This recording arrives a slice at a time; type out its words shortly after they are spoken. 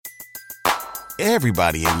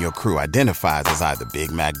Everybody in your crew identifies as either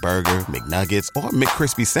Big Mac Burger, McNuggets, or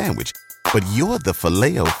McCrispy Sandwich. But you're the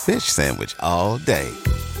Filet-O-Fish Sandwich all day.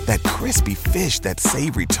 That crispy fish, that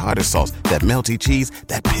savory tartar sauce, that melty cheese,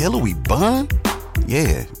 that pillowy bun.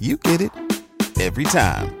 Yeah, you get it. Every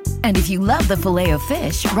time. And if you love the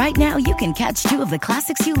Filet-O-Fish, right now you can catch two of the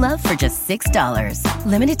classics you love for just $6.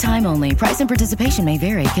 Limited time only. Price and participation may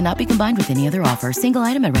vary. Cannot be combined with any other offer. Single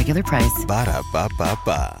item at regular price.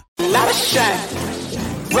 Ba-da-ba-ba-ba. A lot of shine.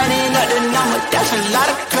 Running up the number, that's a lot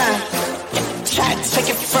of crime. Try to take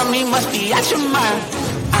it from me, must be out your mind.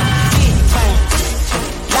 Big time.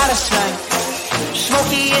 Lot of slime.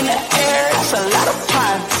 Smoky in the air, that's a lot of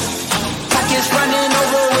pine. Pockets running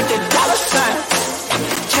over with the dollar sign.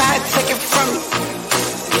 Try to take it from me.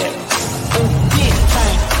 Yeah. Big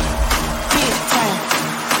time. Big time.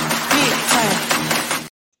 Big time.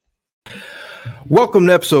 Welcome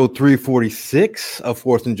to episode 346 of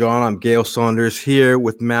Fourth and Jawn. I'm Gail Saunders here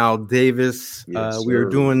with Mal Davis. Yes, we are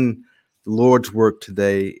doing the Lord's work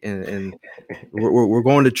today, and we're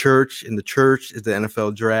going to church, and the church is the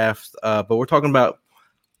NFL draft. But we're talking about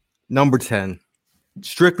number 10,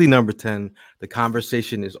 strictly number 10. The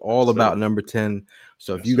conversation is all about number 10.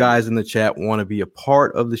 So if you guys in the chat want to be a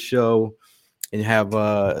part of the show and you have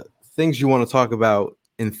things you want to talk about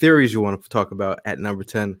and theories you want to talk about at number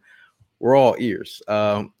 10, we're all ears.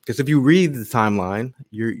 Because if you read the timeline,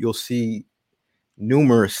 you'll see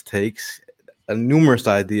numerous takes, numerous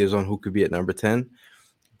ideas on who could be at number 10.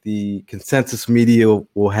 The consensus media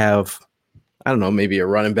will have, I don't know, maybe a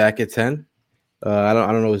running back at 10. I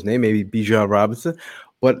don't know his name, maybe Jawn Robinson.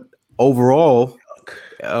 But overall,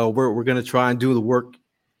 we're going to try and do the work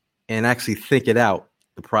and actually think it out,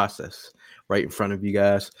 the process right in front of you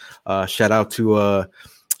guys. Shout out to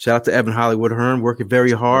Evan Hollywood Hearn, working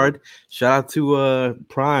very hard. Shout out to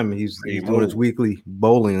Prime. He's doing his weekly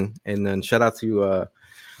bowling. And then shout out to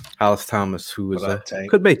Hollis Thomas, who is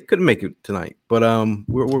couldn't make it tonight. But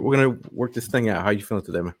we're gonna work this thing out. How you feeling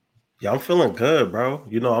today, man? Yeah, I'm feeling good, bro.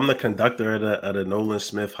 You know, I'm the conductor of the Nolan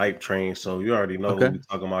Smith hype train, so you already know who we're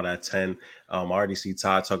talking about at 10. I already see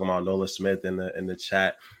Todd talking about Nolan Smith in the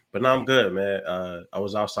chat. But no, I'm good, man. I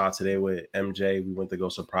was outside today with MJ. We went to go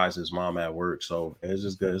surprise his mom at work, so it's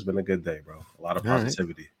just good. It's been a good day, bro. A lot of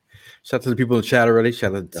positivity. Shout out to the people in the chat already.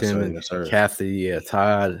 Shout out to Tim and Kathy,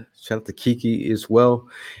 Todd. Shout out to Kiki as well.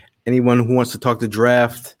 Anyone who wants to talk the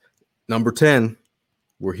draft, number 10,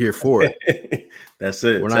 we're here for it. That's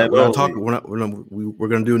it. We're going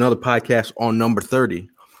to do another podcast on number 30.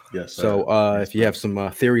 Yes, sir. So if you have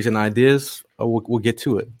some theories and ideas, we'll get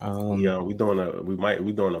to it. Yeah, we doing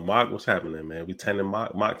a mock. What's happening, man? We 10 and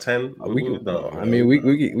mock 10. We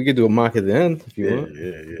could do a mock at the end if you want.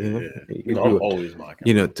 Yeah. You know, I'm always mocking.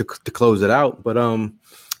 You know, to close it out. But you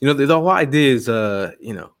know, the whole idea is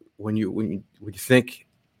you know, when you think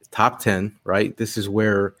top 10, right? This is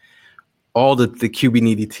where all the QB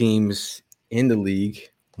needy teams in the league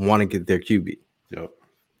want to get their QB. Yep.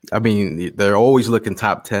 I mean, they're always looking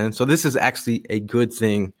top 10. So this is actually a good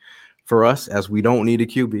thing for us, as we don't need a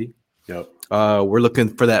QB. Yep. We're looking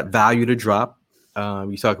for that value to drop.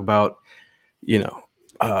 You talk about, you know,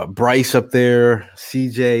 Bryce up there,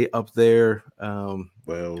 CJ up there.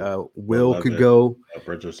 Will could go.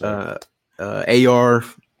 AR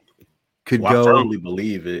could go. I firmly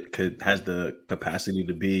believe it has the capacity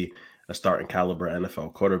to be a starting caliber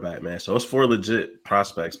NFL quarterback, man. So it's 4 legit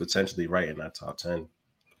prospects potentially right in that top 10.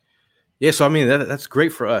 Yeah, so I mean that's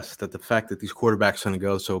great for us, that the fact that these quarterbacks are going to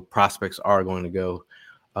go, so prospects are going to go.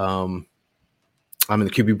 I mean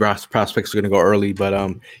the QB prospects are going to go early, but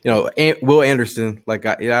you know, Will Anderson, like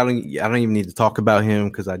I don't even need to talk about him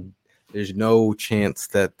because there's no chance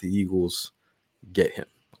that the Eagles get him.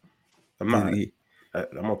 I'm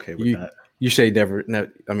okay with that. You say never.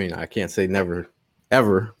 I mean, I can't say never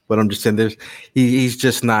ever, but I'm just saying he's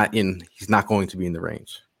just not in. He's not going to be in the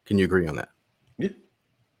range. Can you agree on that?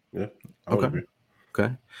 Yeah.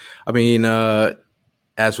 Okay. I mean,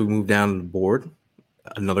 as we move down the board,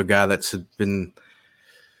 another guy that's been.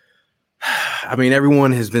 I mean,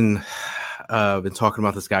 everyone has been talking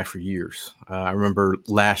about this guy for years. I remember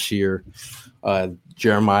last year,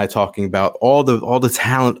 Jeremiah talking about all the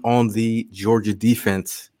talent on the Georgia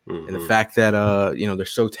defense, and the fact that you know, they're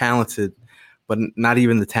so talented, but not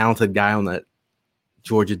even the talented guy on that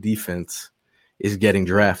Georgia defense is getting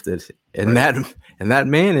drafted, and that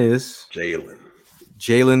man is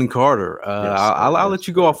Jalen Carter. Yes, I'll let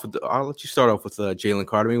you go off with. I'll let you start off with Jalen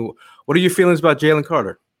Carter. I mean, what are your feelings about Jalen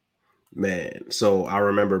Carter? Man, so I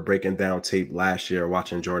remember breaking down tape last year,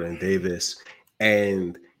 watching Jordan Davis,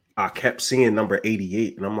 and I kept seeing number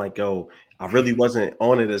 88, and I'm like, yo, I really wasn't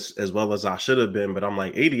on it as well as I should have been, but I'm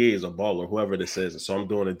like, ADA is a baller, whoever this is. And so I'm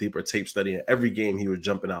doing a deeper tape study. And every game he was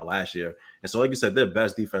jumping out last year. And so, like you said, their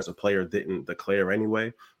best defensive player didn't declare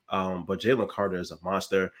anyway. But Jalen Carter is a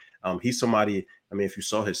monster. He's somebody, I mean, if you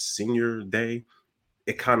saw his senior day,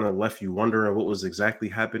 it kind of left you wondering what was exactly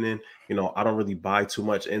happening. You know, I don't really buy too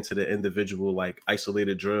much into the individual, like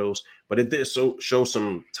isolated drills, but it did show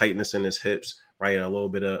some tightness in his hips, right? A little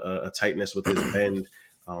bit of a tightness with his bend.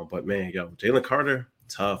 But man, Jalen Carter,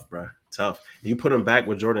 tough, bro, tough. You put him back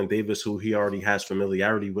with Jordan Davis, who he already has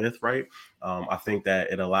familiarity with, right? I think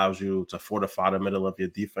that it allows you to fortify the middle of your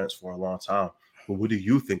defense for a long time. But what do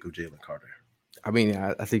you think of Jalen Carter? I mean,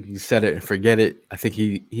 I think you said it and forget it. I think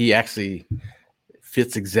he actually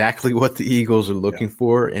fits exactly what the Eagles are looking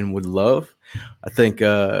for and would love. I think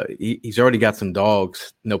he's already got some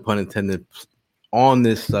dogs, no pun intended, on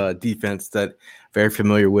this defense that very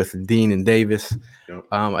familiar with Dean and Davis. Yep.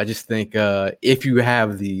 I just think if you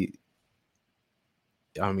have the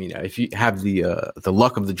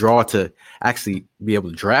luck of the draw to actually be able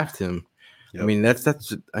to draft him, I mean that's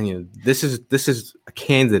this is a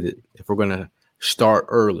candidate if we're going to start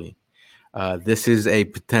early. This is a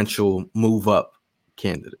potential move up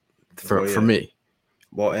candidate for me.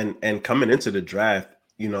 Well, and coming into the draft,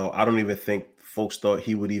 I don't even think folks thought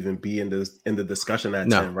he would even be in the discussion at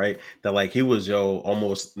 10, right? That like he was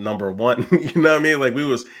almost number one. You know what I mean? Like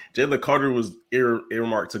Jalen Carter was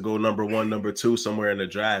earmarked to go number one, number two somewhere in the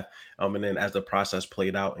draft. And then as the process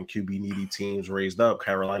played out and QB needy teams raised up,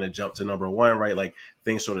 Carolina jumped to number one, right? Like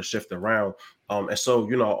things sort of shift around. And so,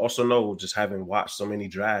 also know just having watched so many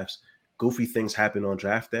drafts, goofy things happen on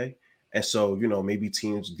draft day. And so, maybe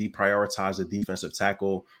teams deprioritize the defensive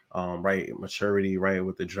tackle, right? Maturity, right?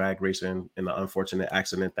 With the drag race and the unfortunate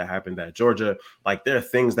accident that happened at Georgia. Like there are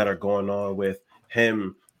things that are going on with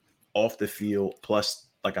him off the field. Plus,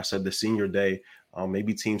 like I said, the senior day,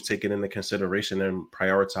 maybe teams take it into consideration and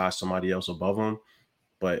prioritize somebody else above him.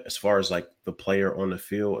 But as far as like the player on the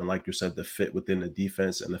field and like you said, the fit within the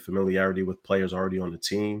defense and the familiarity with players already on the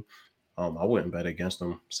team, I wouldn't bet against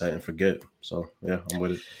them, set and forget. So, yeah, I'm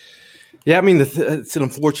with it. Yeah, I mean, it's an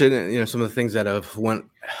unfortunate, some of the things that have went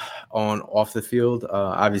on off the field.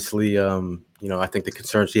 Obviously, I think the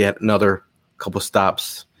concerns he had another couple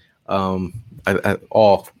stops,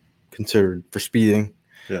 all considered for speeding.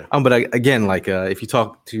 Yeah. But again, like if you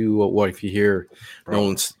talk to if you hear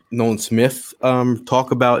Nolan Smith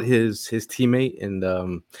talk about his teammate,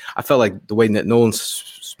 and I felt like the way that Nolan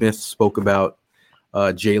Smith spoke about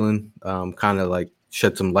Jalen kind of like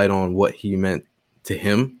shed some light on what he meant to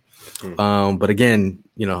him. But again,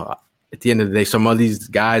 at the end of the day, some of these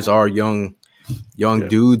guys are young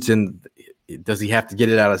dudes, and does he have to get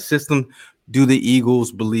it out of the system? Do the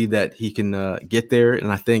Eagles believe that he can get there?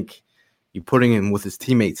 And I think you putting him with his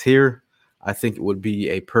teammates here, I think it would be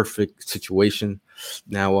a perfect situation.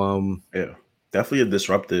 Now, definitely a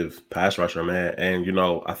disruptive pass rusher, man. And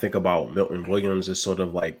I think about Milton Williams as sort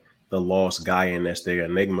of like the lost guy in this their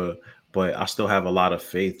enigma, but I still have a lot of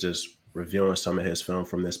faith just reviewing some of his film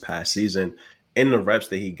from this past season in the reps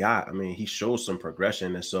that he got. I mean, he shows some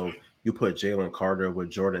progression. And so you put Jalen Carter with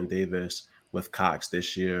Jordan Davis, with Cox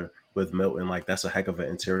this year, with Milton, like that's a heck of an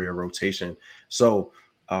interior rotation. So,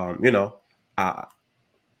 I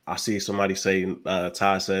see somebody say,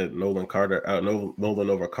 Todd said Nolan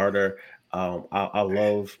over Carter. I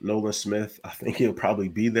love Nolan Smith. I think he'll probably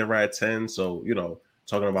be there right at 10. So,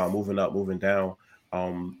 talking about moving up, moving down.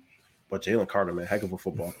 But Jalen Carter, man, heck of a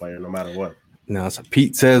football player, no matter what. Now, so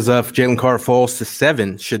Pete says if Jalen Carter falls to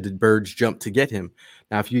 7, should the Birds jump to get him?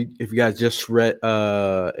 Now, if you guys just read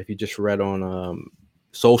on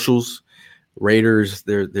socials, Raiders,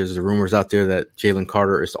 there's rumors out there that Jalen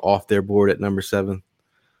Carter is off their board at number 7.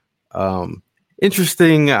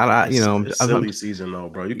 Interesting. It's silly season though,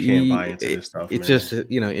 bro. You can't buy into this stuff. It's just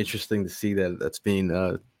interesting to see that that's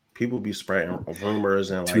being people be spreading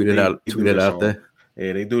rumors and tweeted out there.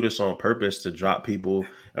 Yeah, they do this on purpose to drop people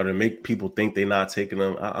or to make people think they're not taking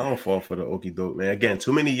them. I don't fall for the okie doke, man. Again,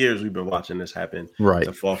 too many years we've been watching this happen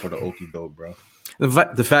to fall for the okie doke, bro.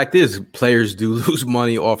 The fact is, players do lose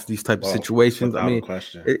money off these type of situations. I mean,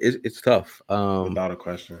 it's tough. Without a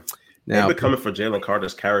question. Now, they've been coming for Jalen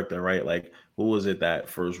Carter's character, right? Like, who was it that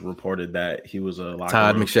first reported that he was a locker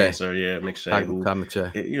Todd room McShay? Cancer? Yeah, McShay. Todd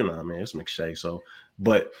McShay. It's McShay. So,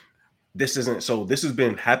 but this isn't. So this has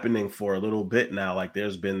been happening for a little bit now. Like,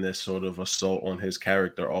 there's been this sort of assault on his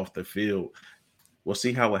character off the field. We'll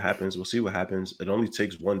see how it happens. We'll see what happens. It only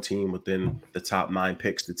takes one team within the top 9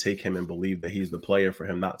 picks to take him and believe that he's the player for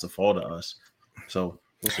him not to fall to us. So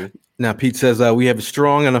We'll see. Now, Pete says we have a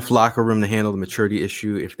strong enough locker room to handle the maturity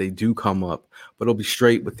issue if they do come up, but it'll be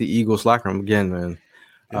straight with the Eagles locker room again, man.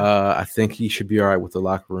 Yeah. I think he should be all right with the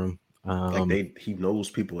locker room. He knows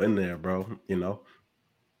people in there, bro. You know.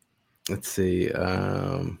 Let's see.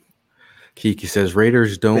 Kiki says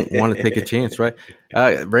Raiders don't want to take a chance, right?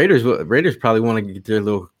 Raiders probably want to get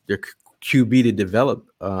their QB to develop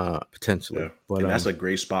potentially. Yeah. But and that's a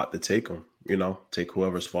great spot to take them. You know, take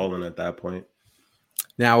whoever's falling at that point.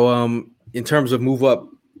 Now, in terms of move up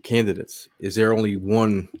candidates, is there only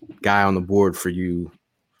one guy on the board for you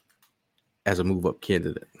as a move up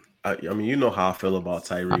candidate? I mean, you know how I feel about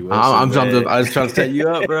Tyree Wilson. I was trying to set you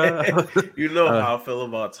up, bro. You know how I feel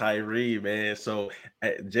about Tyree, man. So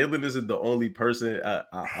Jalen isn't the only person.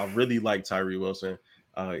 I really like Tyree Wilson.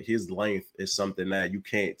 His length is something that you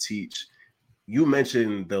can't teach. You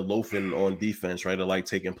mentioned the loafing on defense, right? Or like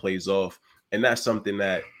taking plays off. And that's something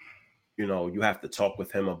that, you know, you have to talk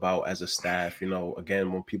with him about as a staff. You know,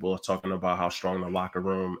 again, when people are talking about how strong the locker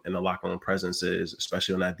room and the locker room presence is,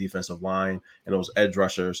 especially on that defensive line and those edge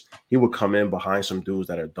rushers, he would come in behind some dudes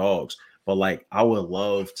that are dogs. But like, I would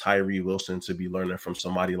love Tyree Wilson to be learning from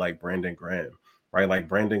somebody like Brandon Graham, right? Like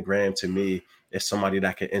Brandon Graham to me is somebody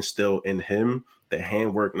that can instill in him the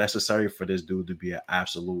handwork necessary for this dude to be an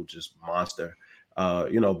absolute just monster.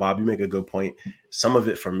 You know, Bob, you make a good point. Some of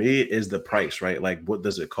it for me is the price, right? Like, what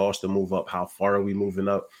does it cost to move up? How far are we moving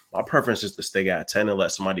up? My preference is to stay at 10 and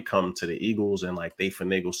let somebody come to the Eagles and like they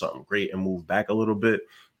finagle something great and move back a little bit.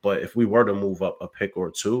 But if we were to move up a pick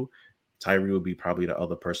or two, Tyree would be probably the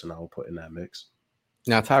other person I would put in that mix.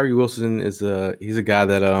 Now, Tyree Wilson is he's a guy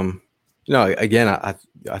that you know, again,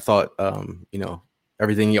 I thought you know,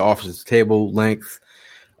 everything he offers is table length.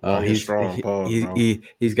 He's strong.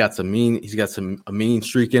 He's got a mean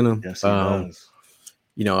streak in him. Yes, he does.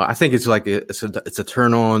 You know, I think it's like it's a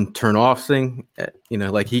turn on, turn off thing. You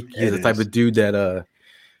know, like he's the type of dude that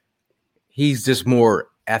he's just more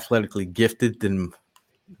athletically gifted than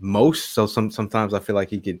most. So sometimes I feel like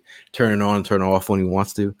he could turn it on and turn it off when he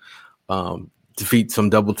wants to. Defeat some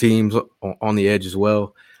double teams on the edge as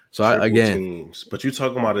well. So teams. But you're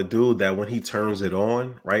talking about a dude that when he turns it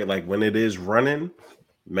on, right? Like when it is running.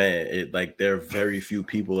 Man, it like there are very few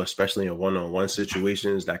people, especially in one-on-one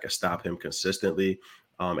situations, that can stop him consistently.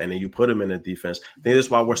 And then you put him in a defense. I think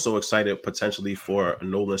that's why we're so excited potentially for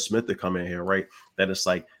Nolan Smith to come in here, right? That it's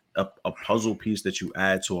like a puzzle piece that you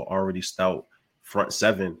add to an already stout front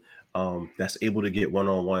seven that's able to get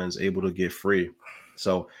one-on-ones, able to get free.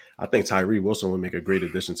 So I think Tyree Wilson would make a great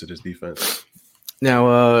addition to this defense.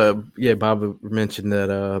 Now, Bob mentioned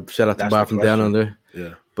that. Shout out to Bob from down under.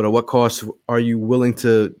 Yeah. But at what cost are you willing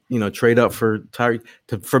to, you know, trade up for Tyree?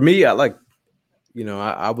 For me, I like, you know,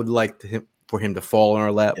 I would like for him to fall in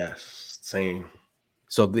our lap. Yes, same.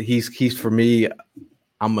 So he's for me.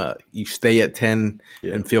 You stay at 10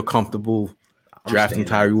 and feel comfortable drafting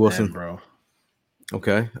Tyree Wilson, 10, bro.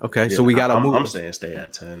 Okay. Yeah, so we got to move. I'm saying stay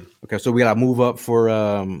at 10. Okay, so we got to move up for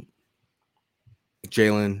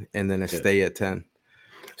Jalen and then stay at 10.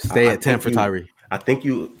 Stay at 10 for Tyree. I think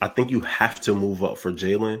you have to move up for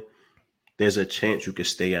Jalen. There's a chance you could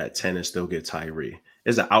stay at 10 and still get Tyree.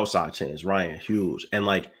 There's an outside chance. Ryan, huge. And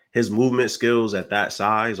like his movement skills at that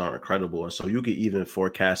size are incredible. And so you could even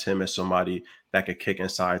forecast him as somebody that could kick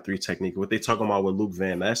inside 3 technique. What they talking about with Luke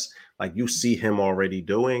Van Ness, like you see him already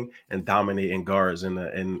doing and dominating guards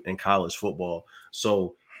in college football.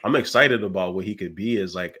 So I'm excited about what he could be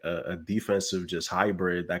as like a defensive just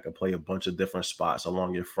hybrid that could play a bunch of different spots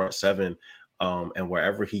along your front seven. And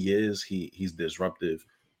wherever he is, he's disruptive.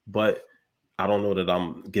 But I don't know that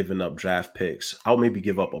I'm giving up draft picks. I'll maybe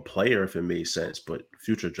give up a player if it made sense, but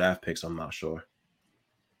future draft picks, I'm not sure.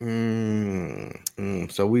 So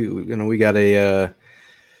we got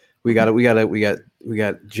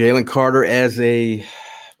Jalen Carter as a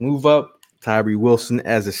move up, Tyree Wilson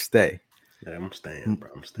as a stay. Yeah, I'm staying, bro.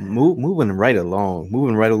 I'm staying. Moving right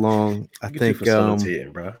along. I think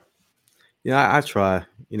bro. Yeah, I try.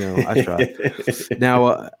 You know, I try.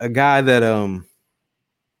 Now, a guy that I'm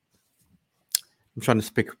trying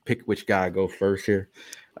to pick which guy I go first here.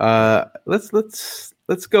 Let's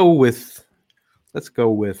go with. Might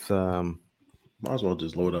as well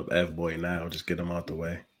just load up F boy now. Just get him out the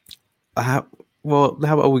way. How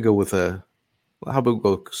about we go with how about we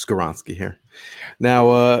go Skoronski here?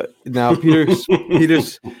 Now Peter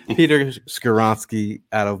Skoronski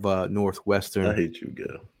out of Northwestern. I hate you,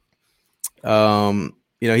 girl.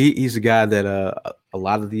 You know, he's a guy that a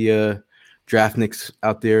lot of the draftniks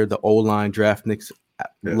out there, the O-line draftniks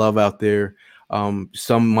love out there.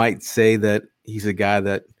 Some might say that he's a guy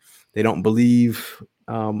that they don't believe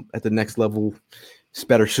at the next level is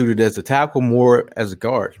better suited as a tackle, more as a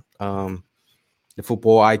guard. The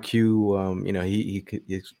football IQ,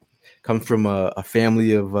 he comes from a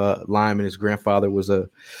family of linemen. His grandfather was a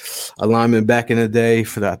lineman back in the day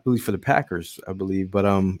for the Packers, I believe. But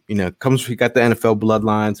he got the NFL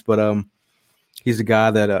bloodlines, but he's a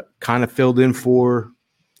guy that kind of filled in for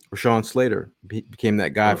Rashawn Slater. He became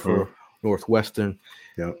that guy for Northwestern.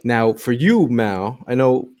 Yep. Now for you, Mal, I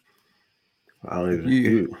know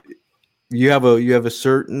you have a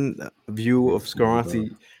certain view of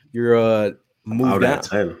Skoronski. You're moved out down. at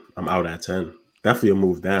 10. I'm out at 10. Definitely a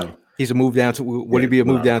move down. He's a move down. Would he be a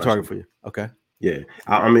move down target for you? Okay. Yeah.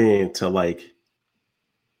 I mean, to like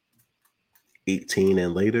 18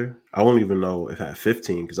 and later, I won't even know if at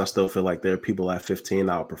 15, because I still feel like there are people at 15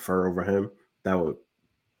 I would prefer over him that would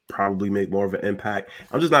probably make more of an impact.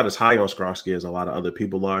 I'm just not as high on Skoronski as a lot of other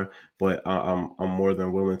people are, but I'm more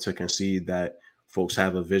than willing to concede that folks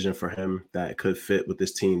have a vision for him that could fit what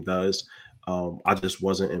this team does. I just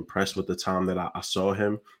wasn't impressed with the time that I saw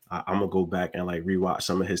him. I'm gonna go back and like rewatch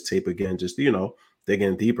some of his tape again, just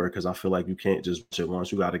digging deeper, because I feel like you can't just watch it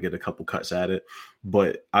once. You got to get a couple cuts at it.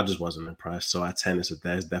 But I just wasn't impressed. So at 10, it's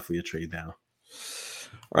definitely a trade down.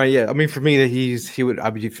 All right, yeah. I mean, for me,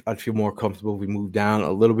 I'd feel more comfortable if we move down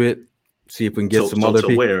a little bit. See if we can get some other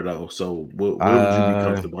people. Where though? So where would you be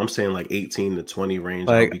comfortable? I'm saying like 18 to 20 range.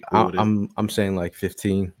 Like I'm saying like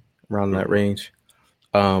 15, around that range.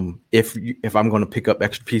 If I'm going to pick up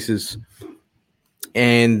extra pieces.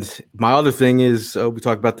 And my other thing is, we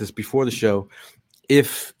talked about this before the show.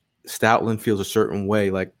 If Stoutland feels a certain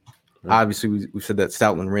way, like obviously we said that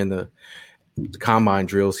Stoutland ran the combine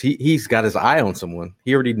drills. He's got his eye on someone.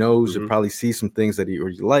 He already knows and probably sees some things that he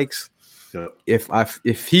already likes. Yep.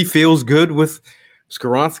 If he feels good with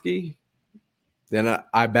Skoronski, then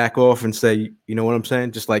I back off and say, you know what I'm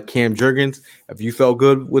saying? Just like Cam Jurgens, if you felt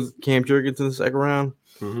good with Cam Jurgens in the second round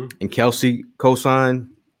and Kelsey co-signed,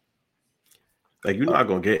 like you're not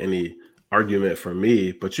gonna get any argument from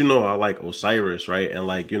me, but I like Osiris, right? And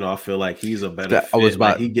like I feel like he's a better fit.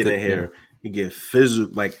 Like he get in here, he get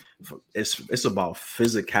physical. Like it's about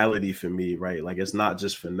physicality for me, right? Like it's not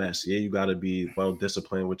just finesse. Yeah, you got to be well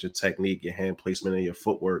disciplined with your technique, your hand placement, and your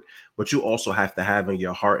footwork, but you also have to have in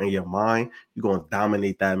your heart and your mind, you're gonna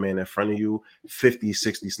dominate that man in front of you 50,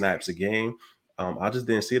 60 snaps a game. I just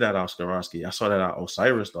didn't see that out of Skoronski. I saw that out of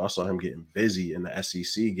Osiris, though. I saw him getting busy in the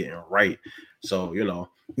SEC, getting right. So, I don't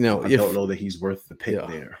know that he's worth the pick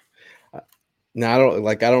there. Now,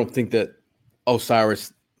 I don't think that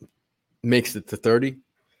Osiris makes it to 30.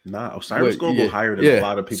 Nah, Osiris going to go higher than a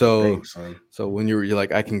lot of people think, son. So when you're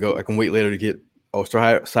like, I can wait later to get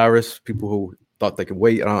Osiris, people who thought they could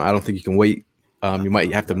wait, I don't think you can wait. You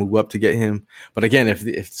might have to move up to get him. But again,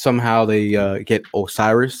 if somehow they get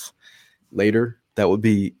Osiris later, that would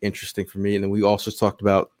be interesting for me. And then we also talked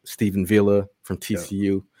about Stephen Villa from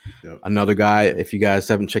TCU. Yep. Another guy, if you guys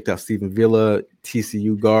haven't checked out Stephen Villa,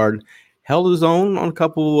 TCU guard, held his own on a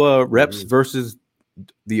couple reps versus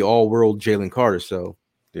the all-world Jalen Carter. So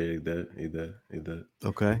yeah, he did.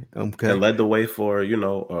 Okay. And led the way for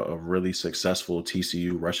a really successful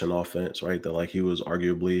TCU rushing offense, right? That like he was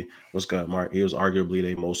arguably Mark. He was arguably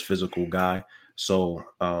the most physical guy. So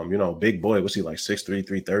big boy. Was he like 6'3",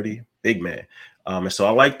 330? Big man. And so I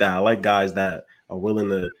like that. I like guys that are willing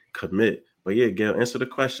to commit. But yeah, Gail, answer the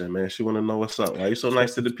question, man. She want to know what's up. Why you so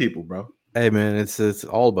nice to the people, bro? Hey, man, it's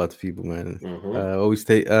all about the people, man. Always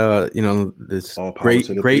take there's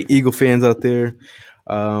great Eagle fans out there.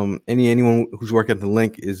 Anyone who's working at the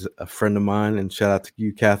link is a friend of mine, and shout out to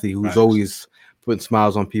you, Kathy, who's always putting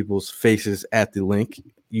smiles on people's faces at the link.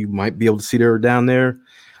 You might be able to see her down there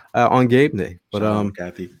on game day. But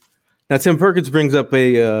Kathy. Now Tim Perkins brings up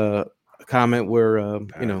a comment where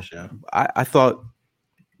I thought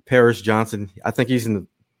Paris Johnson, I think he's in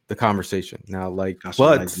the conversation now. Like,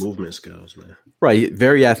 but movement skills, man. Right,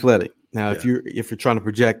 very athletic. Now, if you're trying to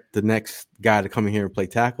project the next guy to come in here and play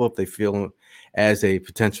tackle, if they feel him as a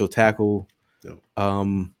potential tackle,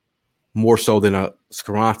 more so than a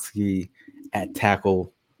Skoronski at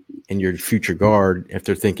tackle and your future guard, if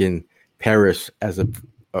they're thinking Paris as a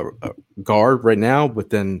guard right now, but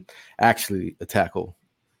then actually a tackle,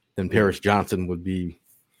 then Paris Johnson would be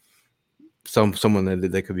someone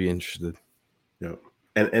that they could be interested. Yeah.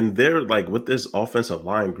 And they're like with this offensive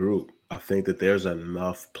line group, I think that there's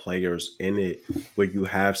enough players in it where you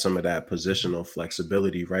have some of that positional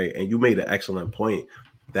flexibility, right? And you made an excellent point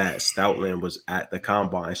that Stoutland was at the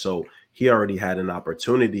combine. So he already had an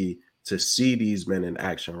opportunity to see these men in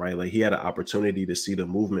action, right? Like he had an opportunity to see the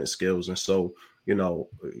movement skills. And so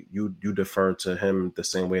you defer to him the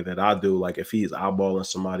same way that I do. Like if he's eyeballing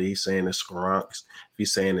somebody, he's saying it's Skoronks. If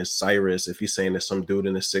he's saying it's Cyrus, if he's saying it's some dude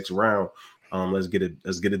in the 6th round, let's get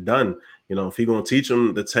it done. If he gonna teach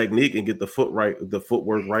him the technique and get the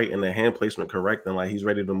footwork right, and the hand placement correct, and like he's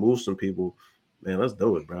ready to move some people, man, let's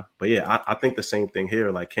do it, bro. But yeah, I think the same thing here.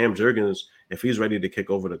 Like Cam Jurgens, if he's ready to kick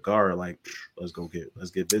over the guard, like let's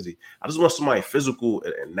get busy. I just want somebody physical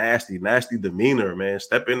and nasty demeanor, man.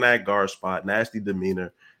 Step in that guard spot, nasty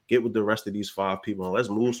demeanor. Get with the rest of these 5 people, and let's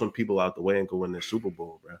move some people out the way and go win this Super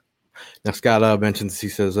Bowl, bro. Now Scott mentions, he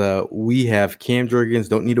says, we have Cam Jurgens,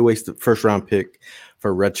 don't need to waste the 1st round pick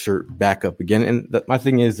for redshirt backup again. And my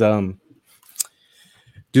thing is,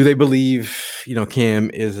 do they believe, Cam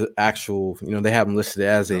is actual, they have him listed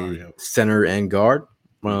as a center and guard.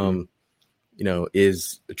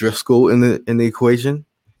 Is Driscoll in the equation?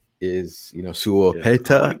 Is,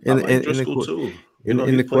 Suopeta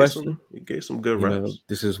in the question? He gave some good reps.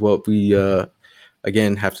 This is what we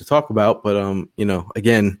again have to talk about, but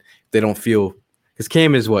again, they don't feel, because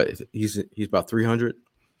Cam is what, he's about 300.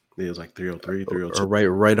 He was like 303, 302. Or right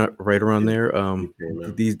around there.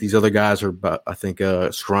 These other guys are about, I think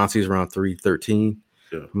Skoronski's around 313,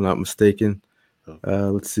 if I'm not mistaken.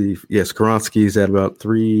 Let's see. Yes, Skoronski's at about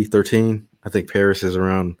 313. I think Paris is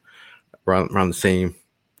around the same.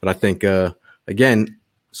 But I think again,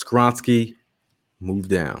 Skoronski moved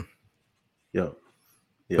down. Yeah.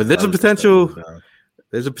 But there's a potential.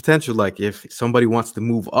 There's a potential, like if somebody wants to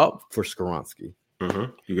move up for Skoronski.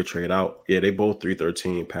 You could trade out. Yeah, they both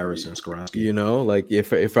 313, Paris and Skoronski. Like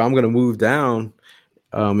if I'm going to move down,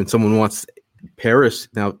 and someone wants Paris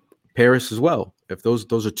as well. If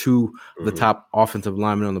those are 2 of the top offensive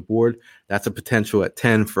linemen on the board, that's a potential at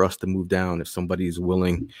 10 for us to move down if somebody is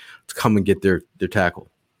willing to come and get their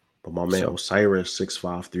tackle. But my man Osiris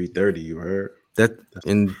 6'5", 330. You heard that?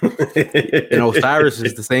 And Osiris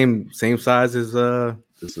is the same size as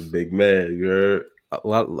That's a big man. You heard a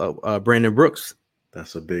lot. Brandon Brooks.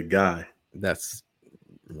 That's a big guy. Yeah.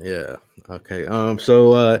 Okay.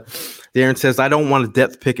 So Darren says, I don't want a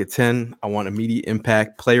depth pick at 10. I want immediate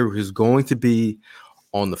impact player who's going to be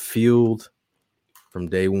on the field from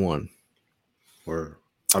day one. Word.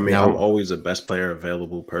 I mean, I'm always a best player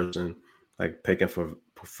available person. Like picking for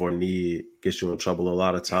need gets you in trouble a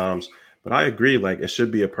lot of times. But I agree. Like it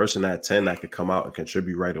should be a person at 10 that could come out and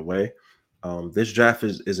contribute right away. This draft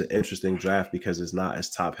is an interesting draft because it's not as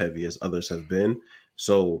top heavy as others have been.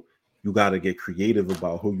 So you got to get creative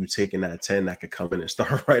about who you taking at 10 that could come in and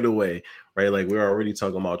start right away, right? Like we're already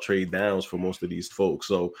talking about trade downs for most of these folks.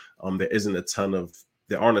 So there aren't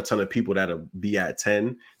a ton of people that'll be at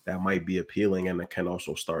 10 that might be appealing and that can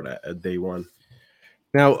also start at day one.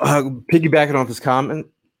 Now, piggybacking off this comment,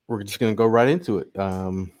 we're just going to go right into it.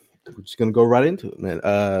 Man.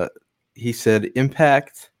 He said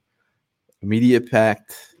impact, immediate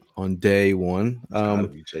impact on day one.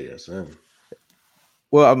 Be JSN.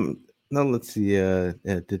 Well, no, let's see.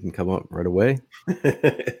 It didn't come up right away.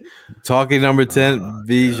 Talking number 10,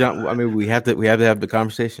 Jawn. I mean, we have to have the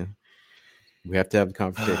conversation.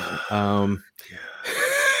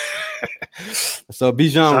 So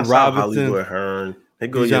Jawn Robinson, Hearn. They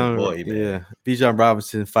go your boy, man. Yeah, Jawn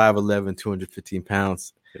Robinson, 5'11", 215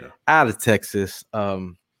 pounds, out of Texas.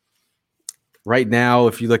 Right now,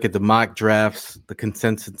 if you look at the mock drafts, the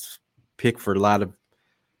consensus pick for a lot of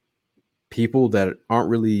people that aren't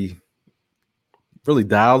really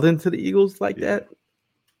dialed into the Eagles like that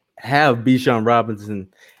have Bijan Robinson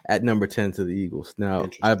at number 10 to the Eagles. Now,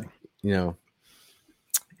 as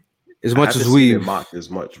much as we mocked as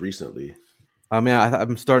much recently, I mean,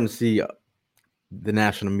 I'm starting to see the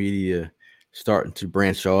national media starting to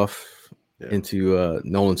branch off into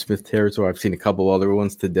Nolan Smith territory. I've seen a couple other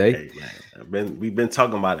ones today. Hey, man. We've been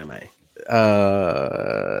talking about it, man.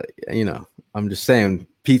 I'm just saying.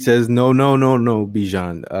 Pete says no,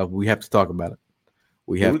 Bijan. We have to talk about it.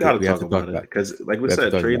 We have to talk about it because, like we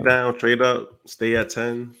said, trade down, trade up, stay at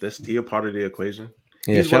 10. That's still part of the equation.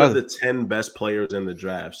 Yeah, he's one of the 10 best players in the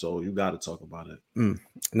draft, so you got to talk about it.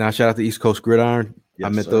 Now, shout out to East Coast Gridiron. Yes, I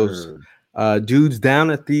met those dudes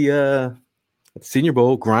down at the Senior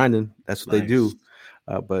Bowl grinding. That's what they do.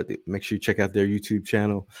 But make sure you check out their YouTube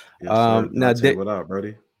channel. Yes, now, what up,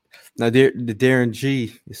 buddy? Now, Darren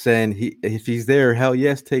G is saying if he's there, hell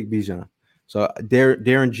yes, take Bijan. So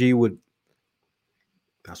Darren G would.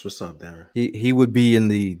 That's what's up, Darren. He would be in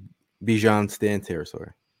the Bijan stand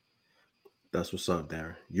territory. That's what's up,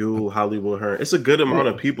 Darren. You, Hollywood Hearn. It's a good amount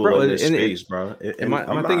of people in this space, bro. And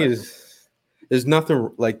my thing is, there's nothing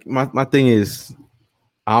like my thing is,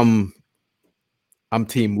 I'm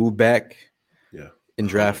team move back. Yeah. And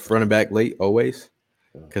draft running back late always.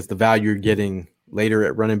 because the value you're getting later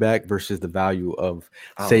at running back versus the value of,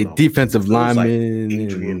 say, know, defensive linemen. Like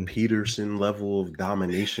Adrian Peterson level of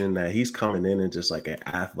domination that he's coming in and just like an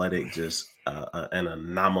athletic, just an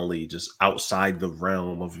anomaly, just outside the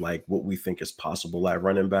realm of like what we think is possible at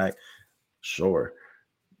running back. Sure.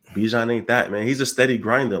 Bijan ain't that, man. He's a steady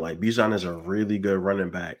grinder. Like Bijan is a really good running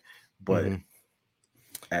back, but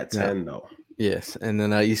at 10, though. Yes, and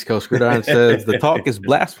then East Coast Gridiron says the talk is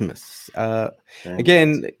blasphemous.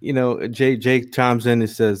 Again, you know, Jay chimes in and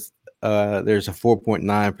says there's a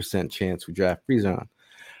 4.9% chance we draft Bijan.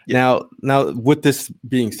 Now, with this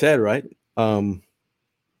being said, right? For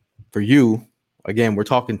you, again, we're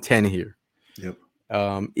talking 10 here. Yep.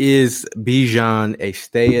 Is Bijan a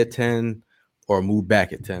stay at 10 or move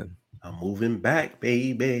back at 10? I'm moving back,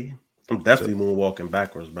 baby. I'm definitely moonwalking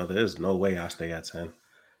backwards, brother. There's no way I stay at 10.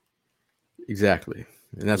 Exactly.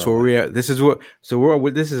 And that's where we are. This is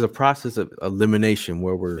this is a process of elimination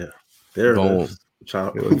where we're going,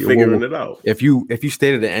 figuring it out. If you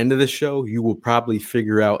stayed at the end of the show, you will probably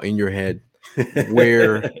figure out in your head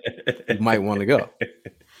where you might want to go.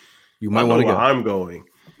 You might want to go. I'm going.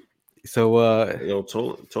 So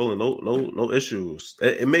totally no issues.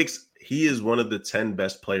 He is one of the 10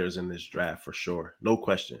 best players in this draft for sure. No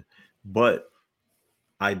question. But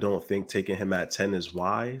I don't think taking him at 10 is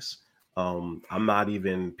wise. I'm not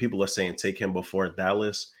even, people are saying take him before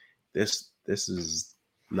Dallas. This is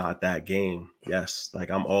not that game. Yes,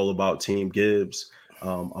 like I'm all about Team Gibbs.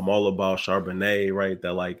 I'm all about Charbonnet, right?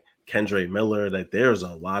 That like Kendre Miller, that there's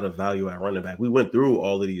a lot of value at running back. We went through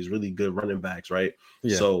all of these really good running backs, right?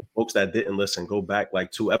 Yeah. So folks that didn't listen, go back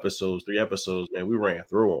like 3 episodes, man, we ran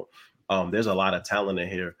through them. There's a lot of talent in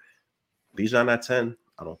here. Bijan at 10?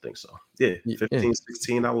 I don't think so. Yeah, 15,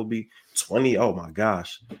 16, I will be 20. Oh my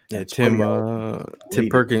gosh. Yeah, Tim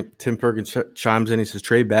Perkins chimes in. He says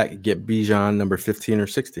trade back, get Bijan number 15 or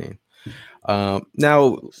 16.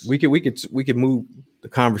 Now we could move the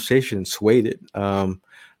conversation and sway it. Now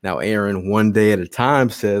Aaron, one day at a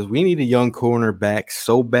time, says we need a young cornerback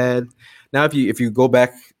so bad. Now if you go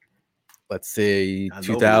back, let's say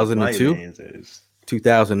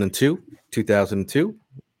 2002,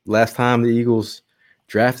 last time the Eagles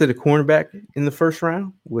drafted a cornerback in the first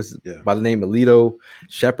round was by the name of Lito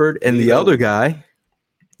Shepherd, and the other guy,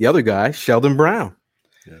 Sheldon Brown.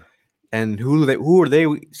 Yeah. And who are they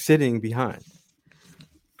sitting behind?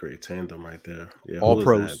 Great tandem right there. Yeah, all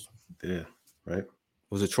pros. Yeah, right.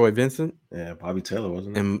 Was it Troy Vincent? Yeah, Bobby Taylor,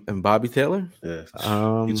 wasn't it? And Bobby Taylor? Yeah.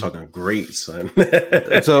 You're talking greats, son.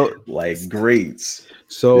 So like greats.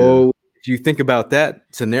 So if you think about that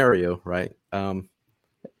scenario, right?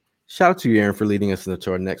 Shout out to you, Aaron, for leading us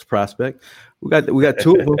into our next prospect. We got 2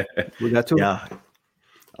 of them. Yeah.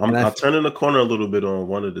 I'm turning the corner a little bit on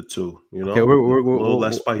one of the 2. You know, okay, we're a little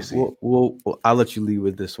less spicy. I'll let you lead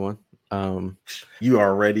with this one. You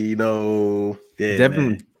already know. Yeah,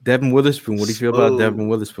 Devin Witherspoon. What do you feel about Devin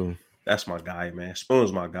Witherspoon? That's my guy, man.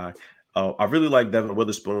 Spoon's my guy. I really like Devin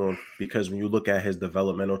Witherspoon because when you look at his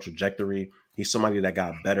developmental trajectory, he's somebody that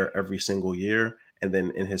got better every single year. And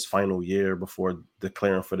then in his final year before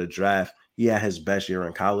declaring for the draft, he had his best year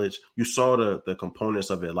in college. You saw the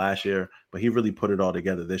components of it last year, but he really put it all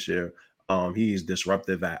together this year. He's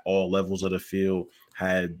disruptive at all levels of the field.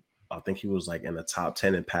 I think he was like in the top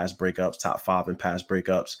 10 in pass breakups, top 5 in pass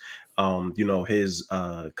breakups. His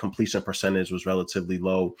completion percentage was relatively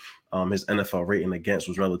low. His NFL rating against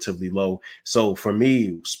was relatively low. So for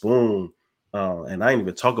me, Spoon, and I didn't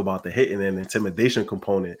even talk about the hitting and intimidation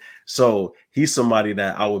component. So he's somebody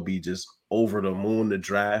that I would be just over the moon to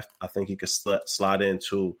draft. I think he could slide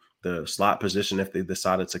into the slot position if they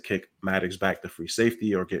decided to kick Maddox back to free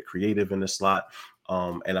safety or get creative in the slot.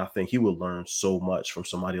 And I think he would learn so much from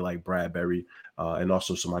somebody like Bradbury and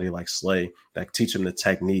also somebody like Slay that teach him the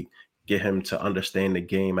technique, get him to understand the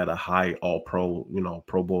game at a high all-pro,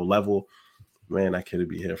 Pro Bowl level. Man, that kid would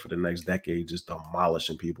be here for the next decade, just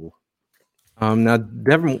demolishing people. Now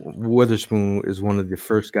Devin Witherspoon is one of the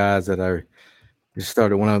first guys that I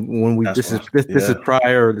started this is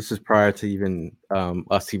prior to even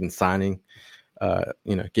us even signing,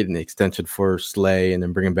 getting the extension for Slay and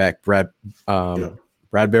then bringing back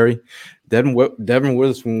Bradbury. Devin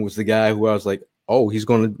Witherspoon was the guy who I was like, oh, he's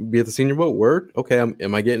going to be at the Senior Bowl. Word. Okay.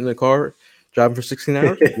 Am I getting in the car driving for 16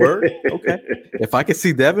 hours? Word. Okay. If I could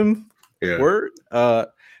see Devin, word. Now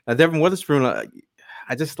Devin Witherspoon,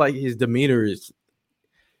 I just like his demeanor is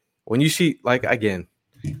when you see when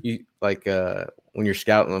you're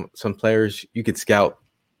scouting some players, you could scout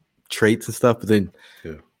traits and stuff, but then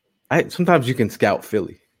sometimes you can scout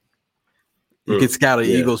Philly. You can scout an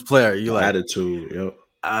Eagles player. You like attitude. Yep.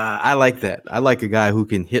 I like that. I like a guy who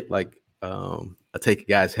can hit like take a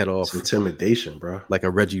guy's head off. It's intimidation, bro. Like a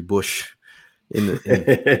Reggie Bush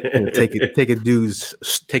take a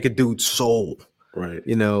dude's soul. Right.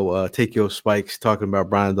 Take your spikes. Talking about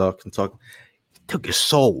Brian Dawkins, took his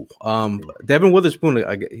soul. Devin Witherspoon,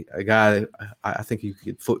 a guy I think you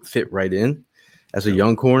could fit right in as a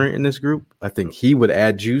young corner in this group. I think he would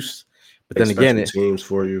add juice. But then again, teams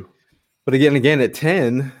for you. But again at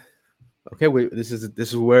 10, okay, this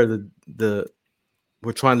is where the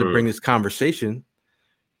we're trying to bring this conversation.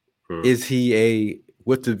 Is he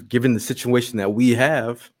given the situation that we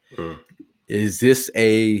have? Is this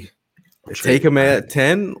take him at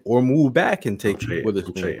 10 or move back and take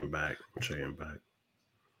Witherspoon? I'm trading back.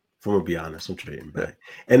 If I'm gonna be honest, I'm trading back.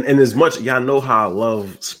 And as much y'all know how I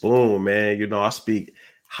love Spoon, man. I speak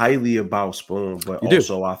highly about Spoon, but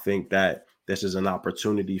also I think that this is an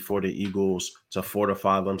opportunity for the Eagles to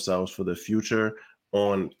fortify themselves for the future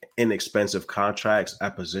on inexpensive contracts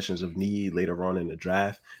at positions of need later on in the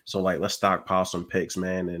draft. So let's stockpile some picks,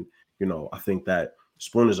 man. And I think that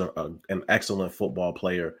Spoon is an excellent football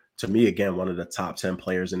player. To me, again, one of the top 10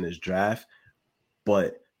 players in this draft.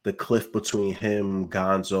 But the cliff between him,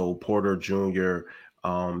 Gonzo, Porter Jr.,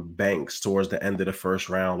 Banks towards the end of the first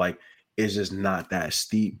round, is just not that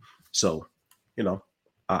steep. So,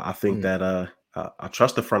 I think that I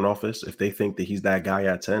trust the front office. If they think that he's that guy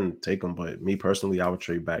at 10, take him. But me personally, I would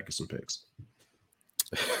trade back to some picks.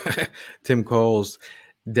 Tim calls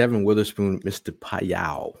Devin Witherspoon Mr.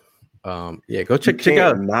 Payao. Go check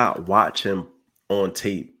out. Not watch him on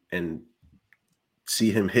tape and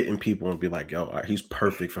see him hitting people and be like, yo, he's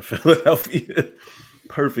perfect for Philadelphia.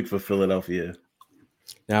 Perfect for Philadelphia.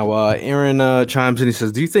 Now, Aaron chimes in. He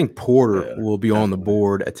says, do you think Porter will be on the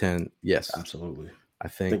board at 10? Yes. Absolutely. I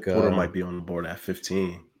think Porter might be on the board at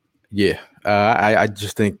 15. Yeah. I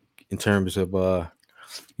just think in terms of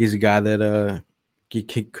he's a guy that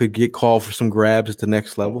could get called for some grabs at the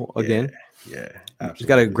next level again. Yeah. Absolutely. He's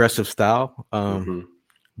got an aggressive style.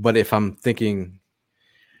 But if I'm thinking,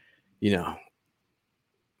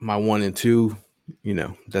 my 1 and 2,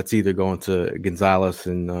 that's either going to Gonzalez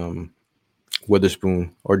and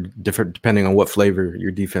Witherspoon or different, depending on what flavor your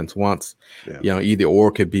defense wants. Yeah. Either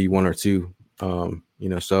or could be 1 or 2.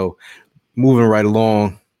 So moving right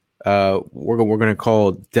along, we're going to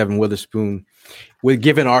call Devin Witherspoon.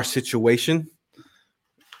 Given our situation,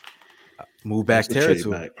 move back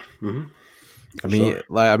territory.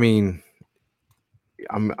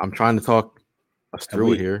 I'm trying to talk us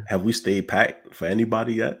through it here. Have we stayed packed for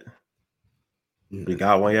anybody yet? We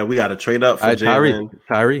got one. Yeah, we got to trade up for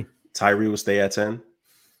Jalen. Tyree will stay at 10.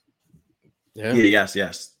 Yeah. Yes.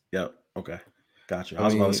 Yep. Okay. Gotcha. I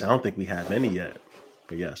was about to say, I don't think we have any yet,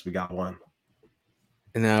 but yes, we got one.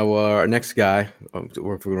 And now our next guy,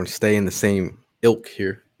 we're going to stay in the same ilk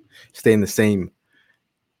here, stay in the same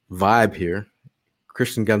vibe here.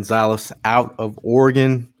 Christian Gonzalez out of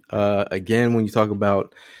Oregon. Again, when you talk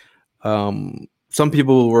about some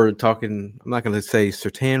people were talking, I'm not going to say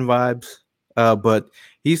Surtain vibes, but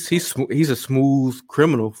he's a smooth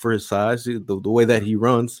criminal for his size. The way that he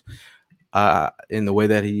runs, in the way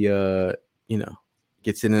that he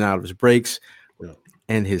gets in and out of his breaks,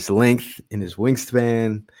 and his length and his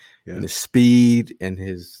wingspan, and his speed and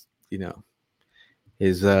his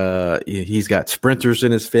he's got sprinters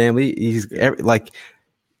in his family. He's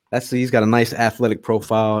he's got a nice athletic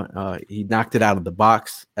profile. He knocked it out of the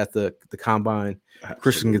box at the combine. Absolutely.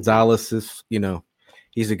 Christian Gonzalez is,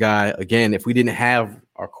 he's a guy, again, if we didn't have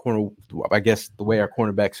our corner, I guess the way our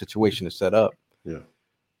cornerback situation is set up,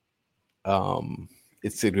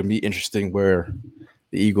 it's going to be interesting where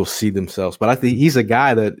the Eagles see themselves. But I think he's a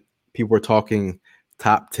guy that people are talking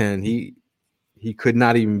top 10. He could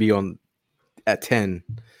not even be on at 10,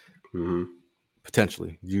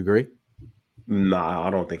 potentially. Do you agree? Nah,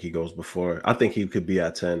 I don't think he goes before. I think he could be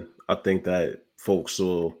at 10. I think that folks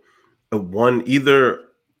will either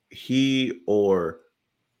he or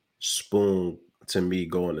Spoon to me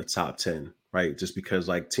go in the top 10, right? Just because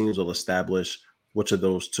teams will establish which of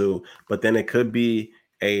those two, but then it could be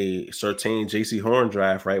a certain JC Horn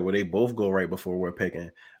draft, right, where they both go right before we're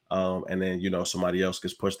picking, and then somebody else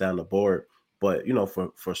gets pushed down the board. But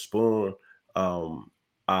for Spoon,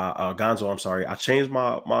 Gonzo, I'm sorry, I changed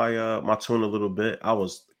my tune a little bit. I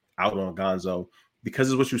was out on Gonzo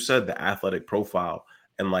because of what you said, the athletic profile,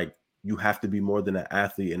 and you have to be more than an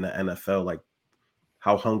athlete in the NFL.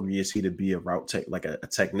 How hungry is he to be a route tech, a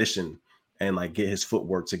technician, and get his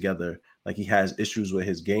footwork together? He has issues with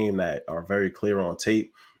his game that are very clear on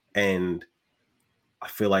tape, and I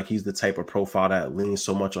feel like he's the type of profile that leans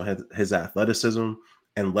so much on his athleticism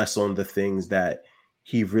and less on the things that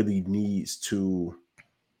he really needs to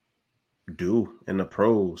do in the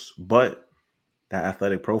pros. But that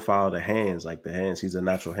athletic profile, the hands, he's a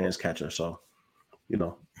natural hands catcher. So, he's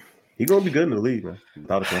gonna be good in the league, man.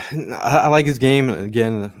 Without a question. I like his game.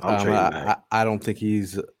 Again, I don't think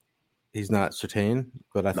he's not Surtain,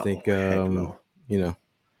 but I think no.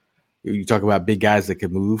 You talk about big guys that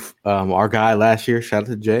could move. Our guy last year, shout out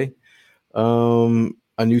to Jay.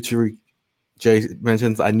 I knew Jay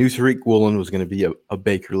mentions I knew Tariq Woolen was going to be a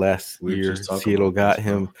Baker last year. Seattle got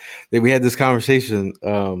him. We had this conversation.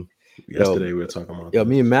 Yesterday we were talking about.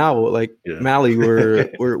 Me and Mal, Mally,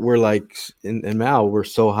 we're like, and Mal, we're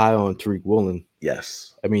so high on Tariq Woolen.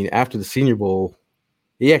 Yes. I mean, after the Senior Bowl,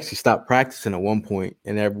 he actually stopped practicing at one point,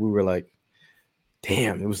 and we were like,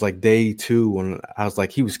 damn, it was like day 2 when I was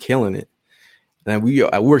like, he was killing it. And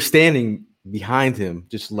we're standing behind him,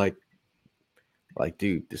 just like,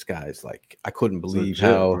 dude, this guy's like, I couldn't believe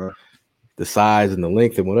how the size and the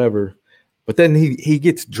length and whatever. But then he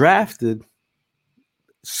gets drafted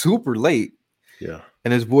super late. Yeah.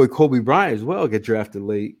 And his boy Kobe Bryant as well get drafted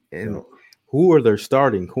late. And who are their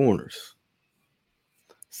starting corners?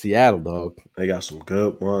 Seattle, dog. They got some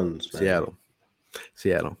good ones, man.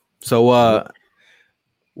 Seattle. So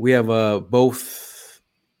we have both.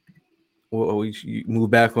 We move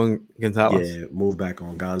back on Gonzalez. Yeah, move back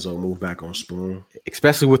on Gonzo. Move back on Spoon.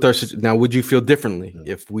 Especially with our now, would you feel differently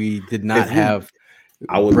if we did not have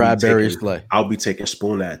Bradbury's play? I'll be taking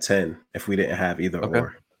Spoon at 10 if we didn't have either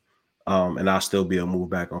or. And I'll still be a move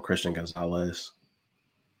back on Christian Gonzalez.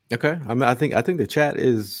 Okay, I think the chat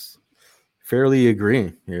is fairly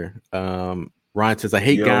agreeing here. Ryan says I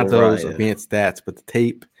hate Gonzo's advanced stats, but the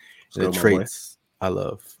tape and the traits I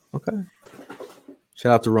love. Okay.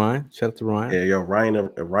 Shout out to Ryan. Yeah,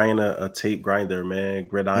 Ryan, a tape grinder, man.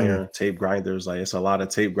 Gridiron, tape grinders. Like, it's a lot of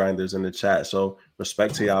tape grinders in the chat. So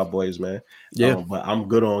respect to y'all boys, man. Yeah, but I'm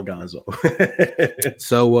good on Gonzo.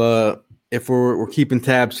 So if we're keeping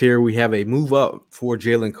tabs here, we have a move up for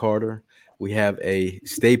Jalen Carter. We have a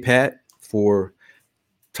stay pat for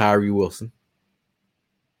Tyree Wilson.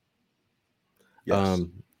 Yes.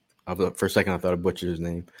 For a second, I thought I butchered his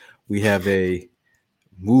name. We have a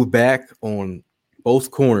move back on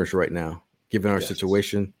both corners right now, given our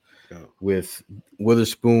situation with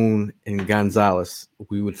Witherspoon and Gonzalez.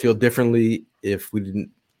 We would feel differently if we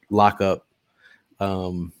didn't lock up.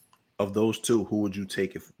 Of those two, who would you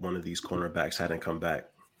take if one of these cornerbacks hadn't come back?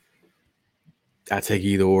 I take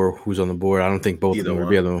either or. Who's on the board? I don't think both of them would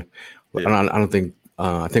be other one. Yeah. I don't think.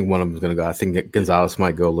 I think one of them is going to go. I think that Gonzalez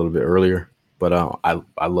might go a little bit earlier, but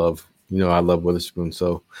I love Witherspoon.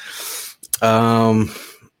 So,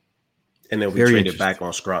 and then we traded back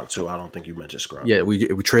on Skronk too. I don't think you mentioned Skronk. Yeah, we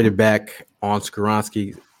traded back on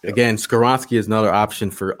Skoronski. Yep. Again, Skoronski is another option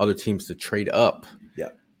for other teams to trade up. Yeah.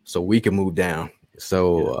 So we can move down.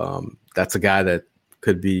 So that's a guy that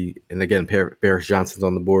could be. And again, Paris Johnson's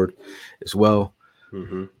on the board as well.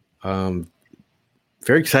 Mm-hmm.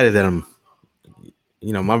 Very excited that I'm.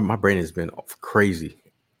 My brain has been crazy.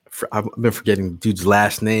 I've been forgetting dudes'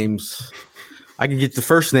 last names. I can get the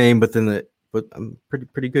first name, but I'm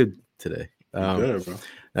pretty good today. Good, bro.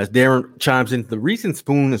 As Darren chimes in, the reason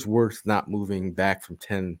Spoon is worth not moving back from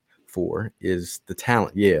 10-4 is the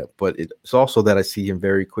talent. Yeah, but it's also that I see him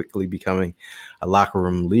very quickly becoming a locker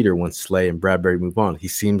room leader once Slay and Bradbury move on. He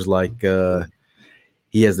seems like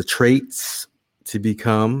he has the traits to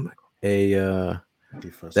become a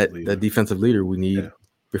defensive leader we need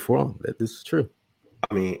before him. This is true.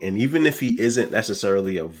 I mean, and even if he isn't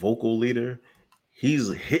necessarily a vocal leader,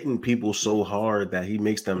 he's hitting people so hard that he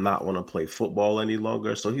makes them not want to play football any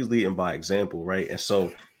longer. So he's leading by example, right? And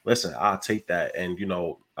so, listen, I'll take that. And,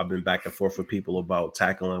 I've been back and forth with people about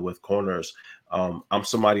tackling with corners. I'm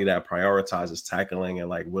somebody that prioritizes tackling and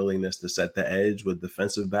like willingness to set the edge with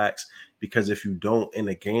defensive backs, because if you don't, in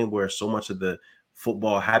a game where so much of the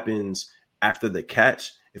football happens after the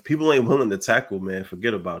catch, if people ain't willing to tackle, man,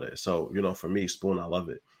 forget about it. So, for me, Spoon, I love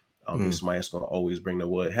it. He's somebody that's going to always bring the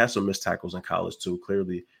wood. Has some missed tackles in college too,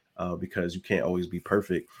 clearly, because you can't always be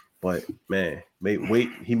perfect. But man,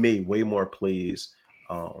 he made way more plays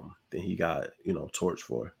than he got, torched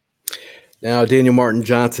for. Now, Daniel Martin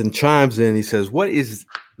Johnson chimes in. He says, "What is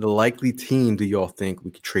the likely team do y'all think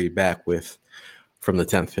we could trade back with from the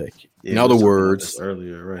 10th pick? In other words,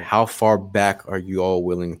 earlier, right? How far back are you all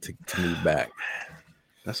willing to move back?"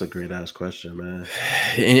 That's a great ass question, man.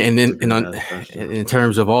 And then in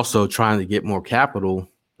terms of also trying to get more capital,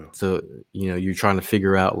 so you're trying to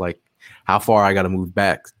figure out like how far I got to move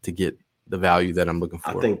back to get the value that I'm looking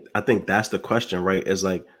for. I think that's the question, right? Is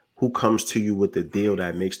like, who comes to you with the deal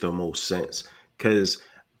that makes the most sense? Because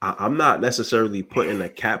I'm not necessarily putting a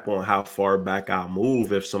cap on how far back I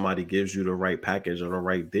move if somebody gives you the right package or the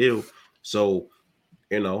right deal. So,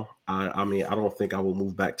 I mean, I don't think I will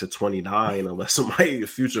move back to 29 unless somebody, a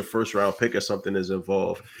future first round pick or something, is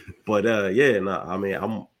involved. But yeah, no, I mean,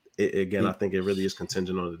 I think it really is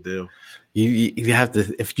contingent on the deal. You have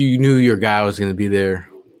to, if you knew your guy was going to be there,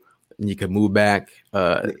 and you could move back.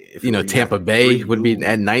 Tampa Bay would be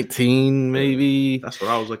at 19, maybe. Yeah, that's what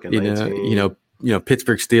I was looking.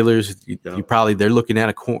 Pittsburgh Steelers. They're looking at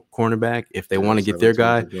a cornerback if they want to get their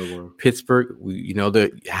guy. Pittsburgh,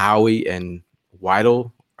 the Howie and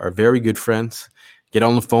Weidel are very good friends. Get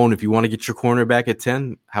on the phone if you want to get your cornerback at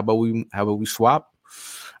 10. How about we swap?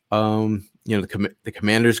 The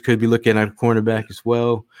Commanders could be looking at a cornerback as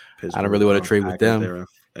well. Pittsburgh, I don't really want to trade with them. They're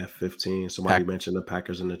at 15. Somebody mentioned the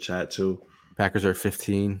Packers in the chat too. Packers are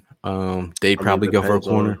 15. They'd probably go for a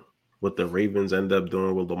corner. What the Ravens end up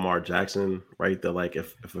doing with Lamar Jackson, right? That like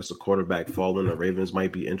if it's a quarterback falling, the Ravens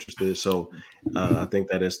might be interested. So I think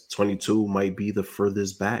that is 22 might be the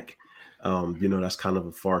furthest back. That's kind of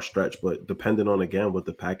a far stretch, but depending on again what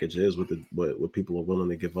the package is, what people are willing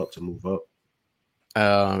to give up to move up.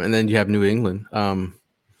 And then you have New England.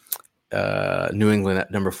 New England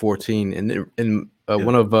at number 14, and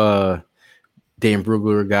one of Dan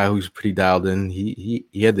Brugler, a guy who's pretty dialed in. He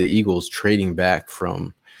had the Eagles trading back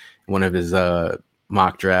from one of his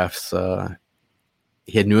mock drafts.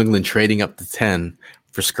 He had New England trading up to 10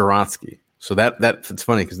 for Skoronski. So that's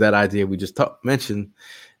funny because that idea we just mentioned.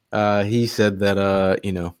 He said that a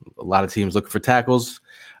lot of teams looking for tackles.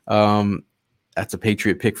 That's a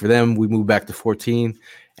Patriot pick for them. We moved back to 14,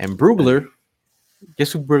 and Brugler.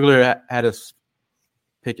 Guess who Brugler had us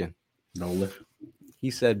picking? Nolan.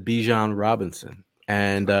 He said Bijan Robinson,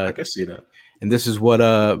 and I can see that. And this is what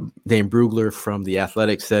Dane Brugler from The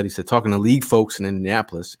Athletic said. He said, talking to league folks in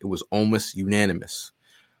Indianapolis, it was almost unanimous.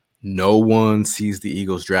 No one sees the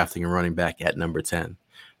Eagles drafting a running back at number 10.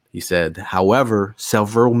 He said, however,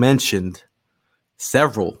 several mentioned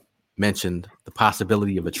the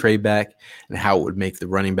possibility of a trade back and how it would make the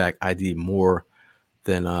running back ID more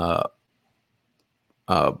than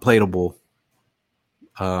palatable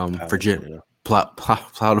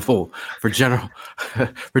palatable for general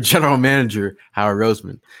manager Howard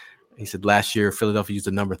Roseman. He said last year Philadelphia used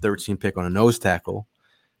the number 13 pick on a nose tackle,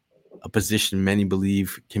 a position many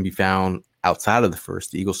believe can be found outside of the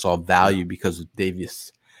first. The Eagles saw value because of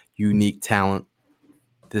Davis' unique talent.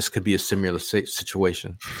 This could be a similar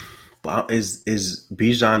situation. Is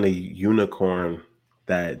Bijan a unicorn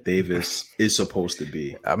that Davis is supposed to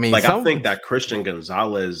be? I mean, I think that Christian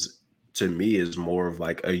Gonzalez to me is more of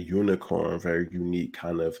like a unicorn, very unique,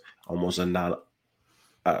 kind of almost an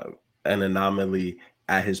anomaly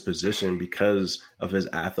at his position because of his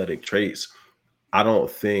athletic traits. I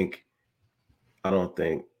don't think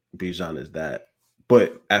Bijan is that.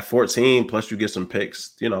 But at 14, plus you get some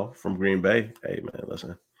picks, from Green Bay. Hey man,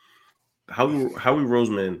 listen. Howie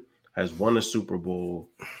Roseman has won a Super Bowl,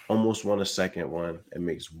 almost won a second one, and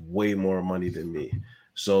makes way more money than me.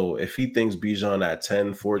 So if he thinks Bijan at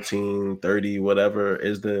 10, 14, 30, whatever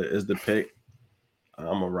is the pick, I'm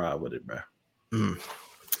gonna ride with it, bro.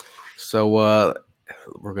 So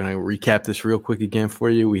we're gonna recap this real quick again for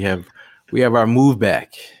you. We have our move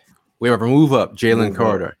back. We have our move up, Jalen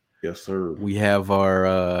Carter. Yes, sir. We have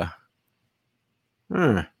our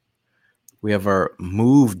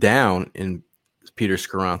move down in Peter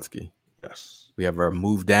Skoronski. Yes. We have our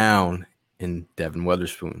move down in Devin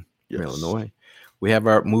Weatherspoon from Illinois. We have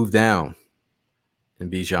our move down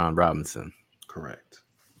in Bijan Robinson. Correct.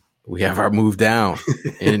 We have our move down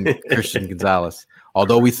in Christian Gonzalez,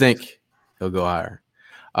 although we think he'll go higher.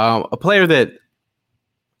 A player that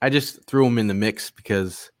I just threw him in the mix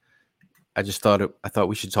because I thought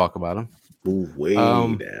we should talk about him. Move way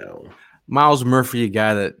down. Miles Murphy, a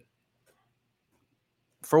guy that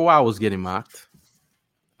for a while was getting mocked.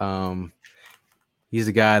 He's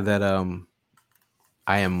a guy that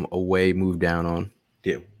I am moved down on.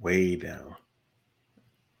 Yeah, way down.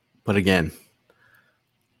 But again,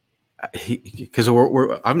 because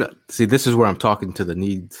I'm not. See, this is where I'm talking to the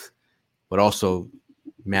needs, but also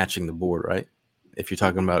matching the board, right? If you're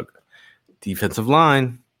talking about defensive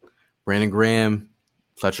line, Brandon Graham,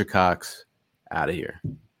 Fletcher Cox, out of here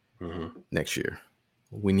next year.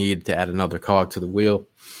 We need to add another cog to the wheel.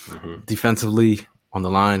 Defensively on the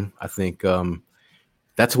line, I think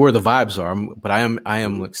that's where the vibes are. But I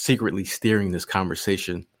am like secretly steering this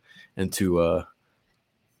conversation into a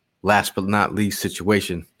last but not least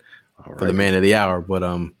situation for the man of the hour. But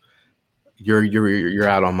you're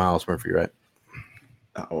out on Miles Murphy, right?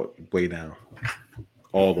 Way down,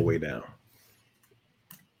 all the way down.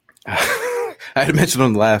 I had mentioned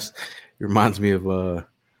on the last. It reminds me of Ryan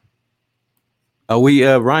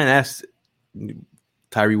asked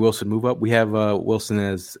Tyree Wilson move up. We have Wilson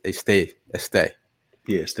as a stay.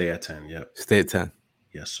 Yeah, stay at 10. Yep. Stay at 10.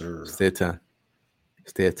 Yes, sir. Stay at 10.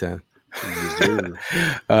 Stay at 10. Yes,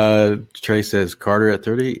 sir. Trey says Carter at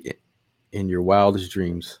 30 in your wildest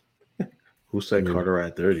dreams. Who said Carter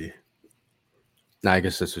at 30? Nah, I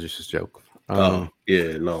guess this was just a joke.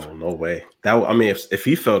 Yeah, no way. That I mean, if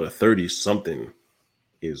he fell to 30, something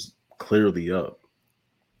is clearly up.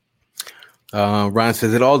 Ryan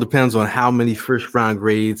says it all depends on how many first round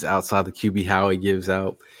grades outside the QB Howie gives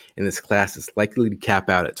out in this class. It's likely to cap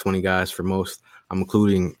out at 20 guys for most. I'm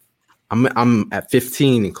at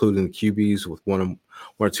 15, including the QBs, with one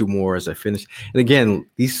or two more as I finish. And again,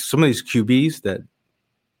 some of these QBs that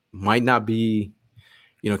might not be,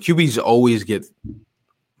 QBs always get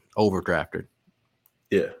overdrafted.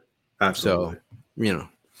 Yeah, absolutely.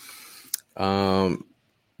 So,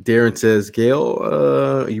 Darren says, Gail,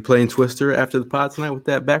 are you playing Twister after the pod tonight with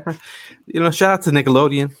that background? Shout out to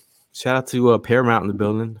Nickelodeon. Shout out to Paramount in the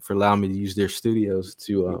building for allowing me to use their studios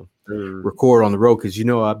to record on the road, because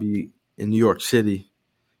I'll be in New York City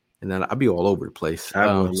and then I'll be all over the place.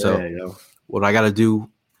 What I got to do,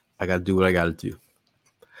 I got to do what I got to do.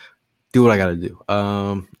 Do what I got to do.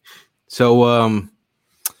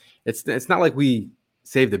 It's not like we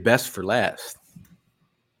saved the best for last.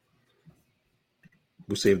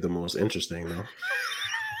 We saved the most interesting, though.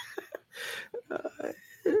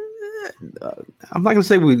 I'm not gonna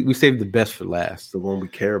say we saved the best for last. The one we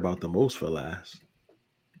care about the most for last.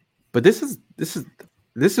 But this is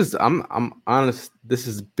I'm honest. This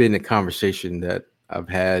has been a conversation that I've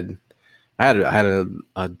had. I had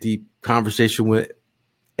a deep conversation with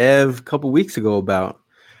Ev a couple weeks ago about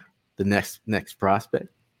the next prospect.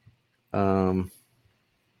 You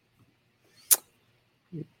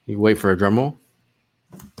wait for a drum roll.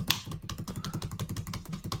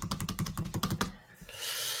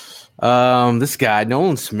 This guy,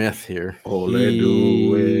 Nolan Smith here. Oh, let's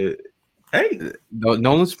do it. Hey.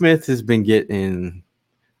 Nolan Smith has been getting,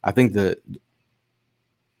 I think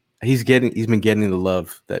he's been getting the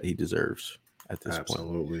love that he deserves at this point.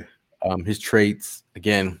 Absolutely. His traits,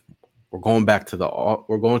 again, we're going back to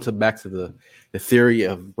the theory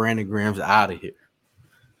of Brandon Graham's out of here.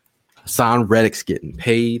 Hassan Reddick's getting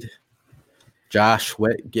paid. Josh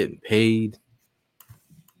Sweat getting paid.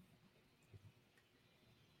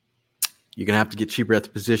 You're gonna have to get cheaper at the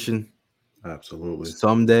position. Absolutely.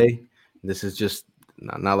 Someday. This is just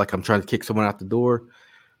not like I'm trying to kick someone out the door,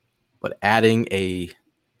 but adding a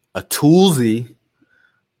toolsy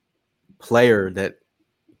player that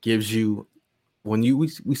gives you, when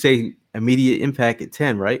we say immediate impact at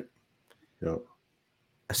 10, right? Yep.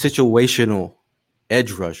 A situational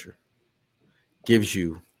edge rusher gives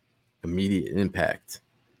you immediate impact.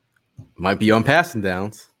 Might be on passing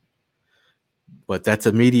downs, but that's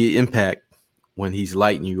immediate impact when he's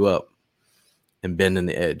lighting you up and bending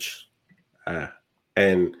the edge.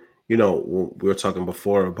 And we were talking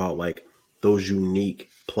before about like those unique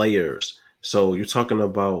players. So you're talking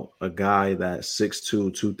about a guy that's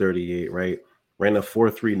 6'2", 238, right? Ran a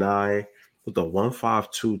 4.39 with a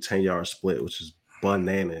 1.52 10-yard split, which is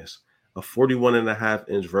bananas. A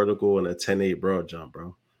 41.5-inch vertical and a 10.8 broad jump,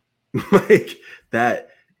 bro. that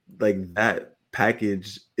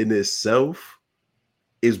package in itself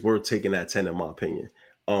is worth taking that 10, in my opinion.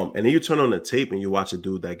 And then you turn on the tape and you watch a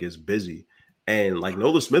dude that gets busy. And like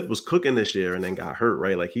Nolan Smith was cooking this year and then got hurt,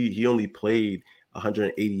 right? Like he only played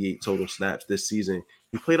 188 total snaps this season.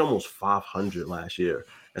 He played almost 500 last year.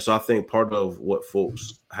 And so I think part of what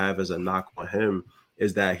folks have as a knock on him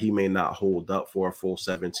is that he may not hold up for a full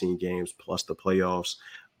 17 games plus the playoffs.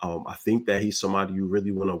 I think that he's somebody you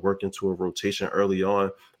really want to work into a rotation early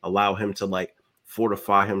on, allow him to like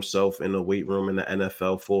fortify himself in the weight room in the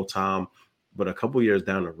NFL full time. But a couple years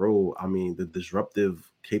down the road, I mean, the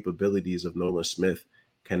disruptive capabilities of Nolan Smith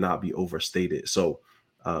cannot be overstated. So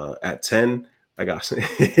at 10, I got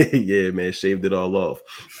yeah, man, shaved it all off.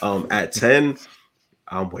 At 10,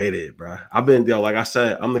 I'm waiting, bro. I've been, like I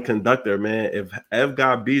said, I'm the conductor, man. If Ev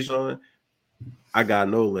got Bijan, I got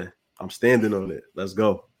Nolan. I'm standing on it. Let's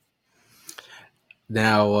go.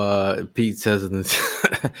 Now, Pete says in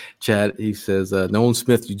the chat, he says, Nolan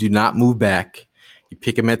Smith, you do not move back. You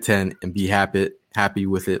pick him at 10 and be happy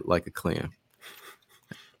with it like a clam.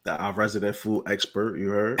 Our resident food expert, you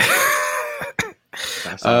heard?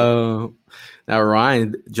 Now,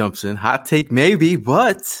 Ryan jumps in. Hot take, maybe,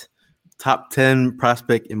 but top 10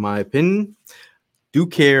 prospect, in my opinion. Do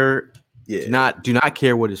care. Yeah. Do not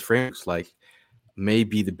care what his frame looks like. May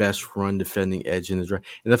be the best run defending edge in his draft.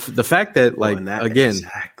 And the fact that, like,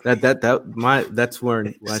 exactly. that's where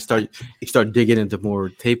when I start digging into more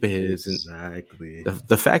tape of his. Exactly. And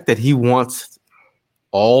the fact that he wants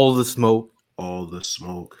all the smoke,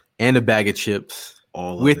 and a bag of chips,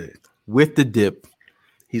 all of it with the dip.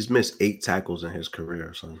 He's missed 8 tackles in his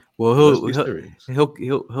career, son. Well,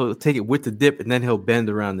 he'll take it with the dip, and then he'll bend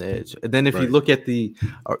around the edge. And then if you look at you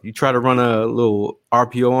try to run a little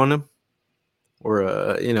RPO on him,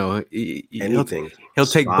 or anything, he'll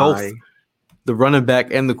take both the running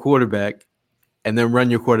back and the quarterback, and then run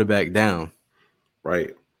your quarterback down.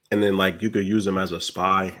 Right. And then, like, you could use him as a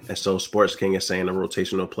spy. And so Sports King is saying a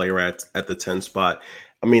rotational player at the 10 spot.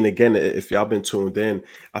 I mean, again, if y'all been tuned in,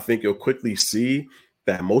 I think you'll quickly see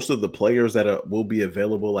that most of the players that will be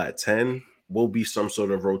available at 10 will be some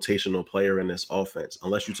sort of rotational player in this offense.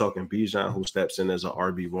 Unless you're talking Bijan, who steps in as an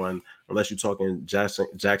RB1. Unless you're talking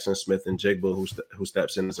Jackson Smith and Jigba, who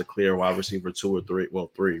steps in as a clear wide receiver 2 or 3.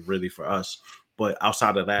 Well, 3, really, for us. But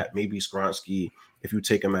outside of that, maybe Skronsky, if you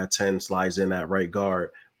take him at 10, slides in at right guard.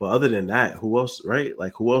 But other than that, who else, right?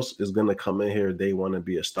 Like, who else is going to come in here? They want to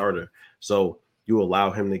be a starter. So you allow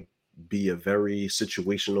him to be a very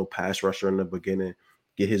situational pass rusher in the beginning,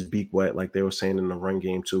 get his beak wet, like they were saying in the run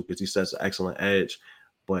game too, because he sets an excellent edge.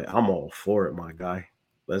 But I'm all for it, my guy.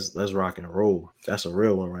 Let's rock and roll. That's a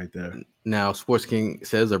real one right there. Now, Sports King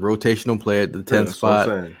says a rotational player at the 10th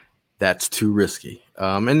spot. That's too risky.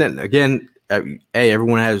 And then again,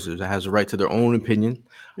 everyone has a right to their own opinion.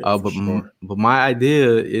 Yeah, but my idea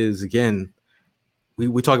is, again,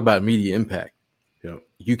 we talk about immediate impact. Yeah,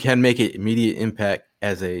 you can make it immediate impact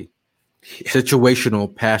as a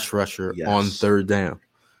situational pass rusher on third down.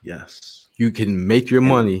 Yes, you can make your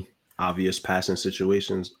money. Obvious passing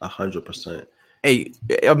situations, 100%. Hey,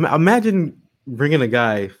 imagine bringing a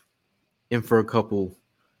guy in for a couple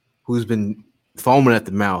who's been foaming at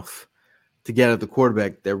the mouth to get at the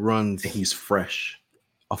quarterback that runs. And he's fresh.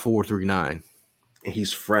 A 4.39. And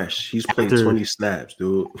he's fresh. He's played 20 snaps,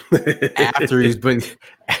 dude. After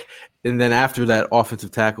that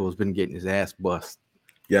offensive tackle has been getting his ass bust.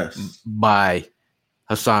 Yes. By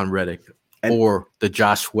Hassan Reddick or the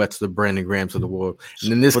Josh Sweats, the Brandon Grahams of the world.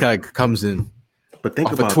 And then this guy comes in. But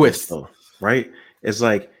think about a twist, this, though, right? It's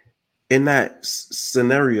like in that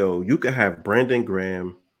scenario, you could have Brandon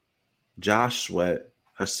Graham, Josh Sweat,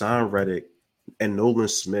 Hassan Reddick, and Nolan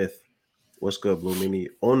Smith. What's good, Blue Mini?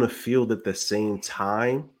 On the field at the same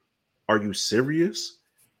time? Are you serious?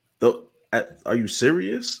 Are you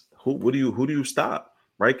serious? Who do you stop?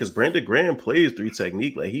 Right? Because Brandon Graham plays 3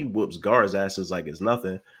 technique, like he whoops guards' asses like it's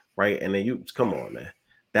nothing, right? And then you come on, man.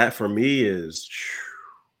 That for me is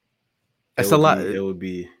that's a lot. It would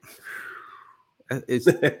be.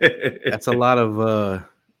 That's a lot of.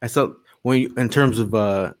 In terms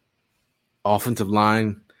of offensive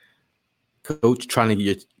line coach trying to get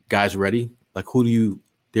your guys ready, like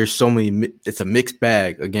there's so many, it's a mixed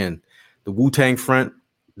bag. Again, the Wu-Tang front,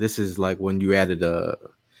 this is like when you added a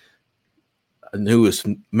newest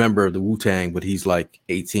member of the Wu-Tang, but he's like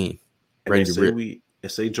 18.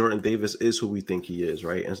 Say Jordan Davis is who we think he is,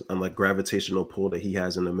 right? And like gravitational pull that he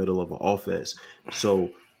has in the middle of an offense. So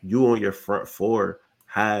you on your front 4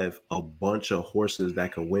 have a bunch of horses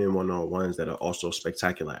that can win one-on-ones that are also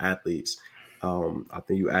spectacular athletes. I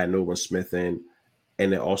think you add Nolan Smith in.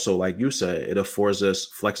 And it also, like you said, it affords us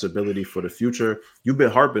flexibility for the future. You've been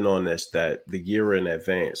harping on this, that the year in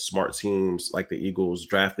advance, smart teams like the Eagles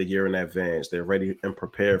draft the year in advance. They're ready and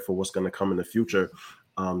prepared for what's going to come in the future.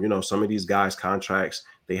 Some of these guys' contracts,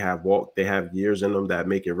 they have years in them that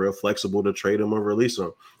make it real flexible to trade them or release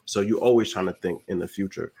them. So you're always trying to think in the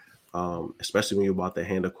future, especially when you're about to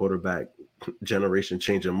hand a quarterback generation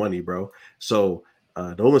changing money, bro. So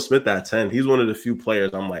Nolan Smith at 10, he's one of the few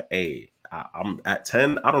players I'm like, hey, I'm at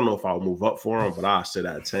 10. I don't know if I'll move up for him, but I'll sit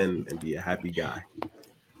at 10 and be a happy guy.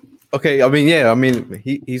 Okay.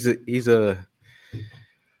 He's a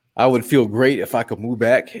I would feel great if I could move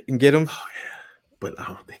back and get him. Oh, yeah. But I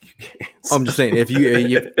don't think you can. I'm just saying, if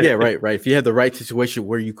right. If you had the right situation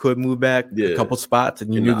where you could move back a couple spots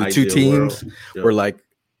and you knew the 2 teams were like,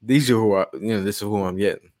 these are who this is who I'm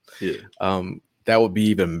getting. Yeah. That would be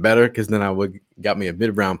even better, because then I would got me a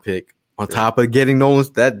mid-round pick on top of getting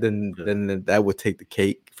Nolan's. Then that would take the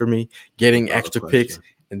cake for me. Getting extra picks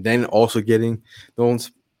and then also getting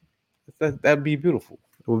Nolan's. That'd be beautiful.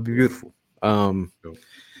 It would be beautiful.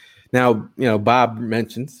 Now, Bob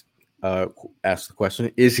mentions, asked the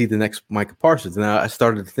question, is he the next Micah Parsons? Now, I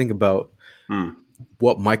started to think about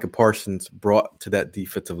what Micah Parsons brought to that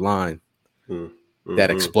defensive line, that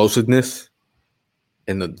explosiveness,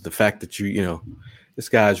 and the fact that this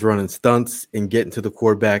guy's running stunts and getting to the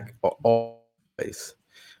quarterback always.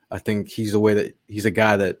 I think he's a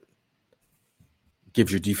guy that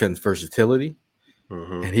gives your defense versatility,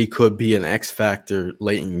 and he could be an X factor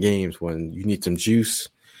late in games when you need some juice.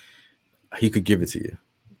 he could give it to you.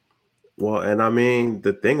 Well, and I mean,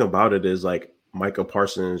 the thing about it is like Micah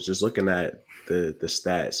Parsons, just looking at the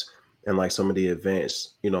stats and like some of the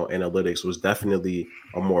advanced, analytics, was definitely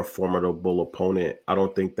a more formidable opponent. I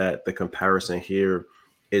don't think that the comparison here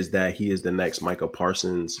is that he is the next Micah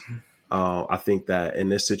Parsons. I think that in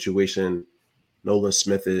this situation, Nolan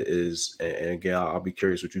Smith is, and Gail, I'll be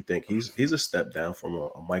curious what you think. He's a step down from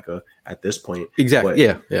a Micah at this point. Exactly. But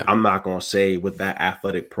yeah. I'm not gonna say with that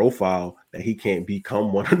athletic profile that he can't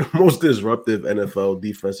become one of the most disruptive NFL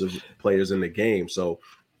defensive players in the game. So,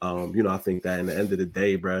 I think that in the end of the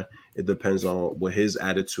day, bro, it depends on what his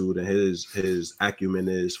attitude and his acumen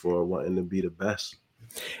is for wanting to be the best.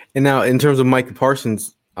 And now, in terms of Micah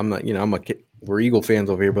Parsons, I'm not, we're Eagle fans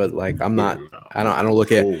over here, but like I'm not. I don't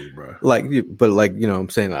look at like, but like I'm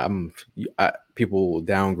saying people will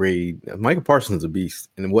downgrade. Micah Parsons is a beast,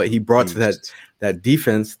 and what he brought to that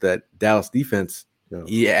defense, that Dallas defense,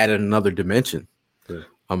 he added another dimension.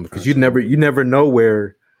 Because you never know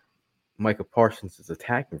where Micah Parsons is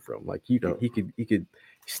attacking from. Like he could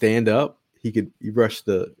stand up, he rush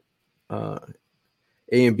the A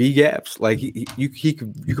and B gaps. Like you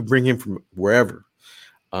could bring him from wherever.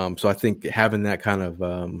 So I think having that kind of,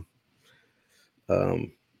 I'm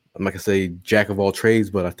not gonna say jack of all trades,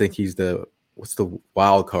 but I think he's what's the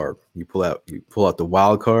wild card? You pull out the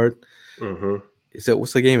wild card. Mm-hmm. Is that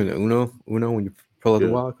what's the game in Uno when you pull out the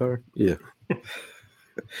wild card? Yeah.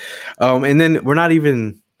 And then we're not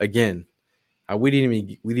even we didn't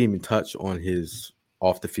even touch on his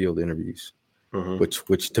off the field interviews,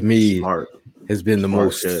 which to me has been the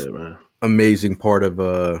most amazing part of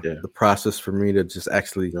the process for me to just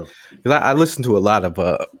actually, because I listen to a lot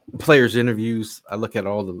of players' interviews. I listen to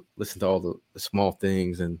all the small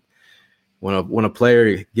things, and when a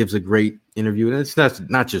player gives a great interview, and it's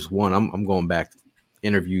not just one. I'm going back to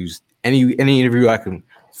interviews. Any interview I can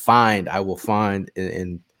find, I will find,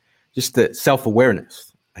 and just the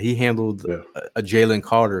self-awareness. He handled a Jalen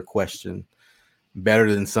Carter question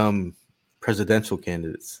better than some presidential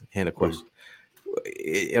candidates handle question.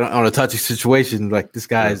 On a touchy situation, like this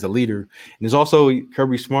guy is a leader, and there's also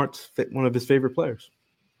Kirby Smart's one of his favorite players.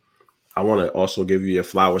 I want to also give you your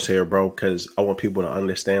flowers here, bro, because I want people to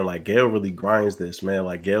understand, like, Gail really grinds this, man.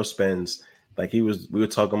 Like, Gail spends, like, we were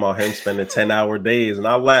talking about him spending 10-hour days, and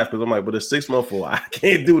I laughed because I'm like, but a 6-month-old, I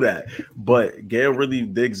can't do that. But Gail really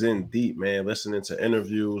digs in deep, man, listening to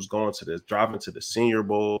interviews, driving to the Senior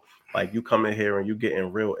Bowl. Like, you come in here and you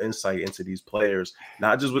getting real insight into these players,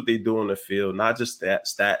 not just what they do on the field, not just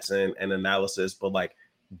stats and analysis, but like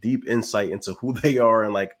deep insight into who they are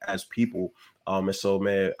and like as people. And so,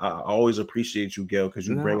 man, I always appreciate you, Gail, because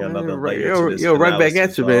you bring another layer to this. Right back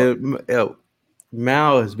at you, man.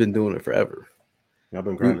 Mal has been doing it forever. I've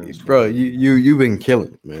been grinding, bro. You've been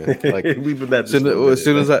killing it, man. Like we've been at this.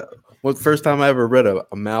 First time I ever read a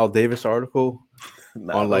Mal Davis article.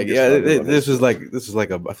 This was like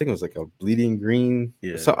I think it was like a bleeding green.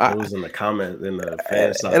 Yeah, so it was in the comment in the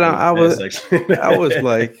fan side, and I was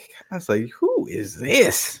like, who is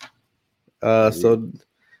this?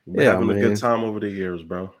 We're having a good time over the years,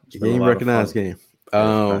 bro. Game recognized game.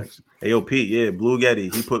 Yo, Pete, Blue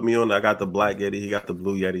Yeti. He put me on. I got the black Yeti. He got the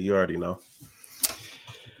blue Yeti. You already know.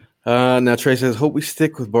 Now Trey says, hope we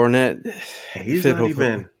stick with Barnett. He's not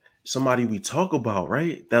even somebody we talk about,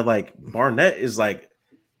 right? That like Barnett is like,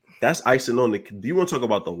 that's icing on the. Do you want to talk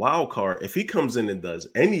about the wild card? If he comes in and does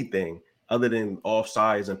anything other than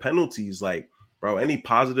offsides and penalties, like, bro, any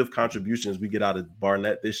positive contributions we get out of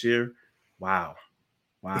Barnett this year, wow,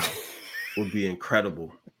 would be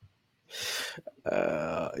incredible.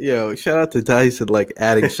 Shout out to Tyson, like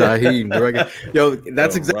adding Shaheem.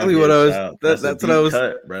 That's exactly what I was. That's what I was.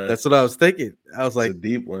 That's what I was thinking. I was like, a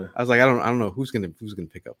deep one. I was like, I don't know who's gonna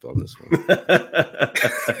pick up on this one.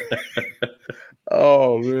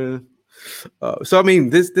 Oh man. So I mean,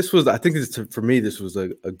 this was. I think for me, this was a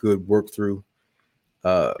good work through.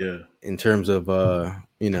 In terms of a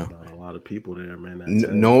lot of people there, man.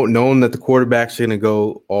 Knowing that the quarterback's gonna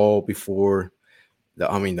go all before. The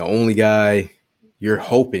only guy you're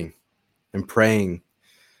hoping and praying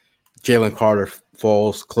Jalen Carter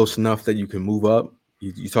falls close enough that you can move up.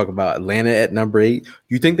 You talk about Atlanta at number 8.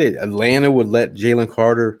 You think that Atlanta would let Jalen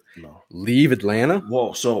Carter leave Atlanta?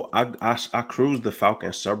 Well, so I cruised the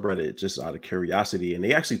Falcons subreddit just out of curiosity, and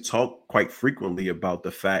they actually talk quite frequently about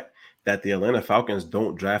the fact that the Atlanta Falcons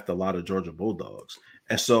don't draft a lot of Georgia Bulldogs.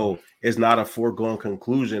 And so it's not a foregone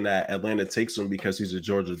conclusion that Atlanta takes him because he's a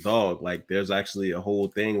Georgia dog. Like, there's actually a whole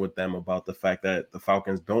thing with them about the fact that the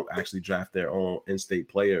Falcons don't actually draft their own in-state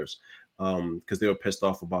players because they were pissed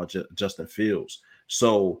off about Justin Fields.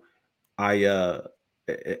 So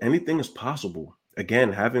anything is possible.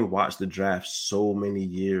 again, having watched the draft so many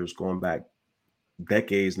years, going back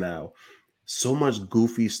decades now, so much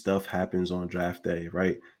goofy stuff happens on draft day,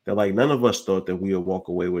 right? That like none of us thought that we would walk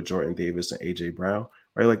away with Jordan Davis and AJ Brown,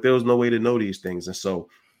 right? Like there was no way to know these things. And so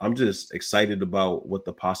I'm just excited about what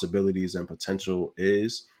the possibilities and potential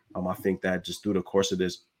is. I think that just through the course of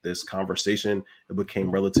this conversation, it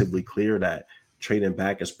became relatively clear that trading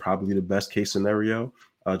back is probably the best case scenario,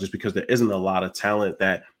 just because there isn't a lot of talent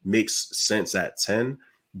that makes sense at 10.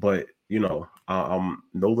 But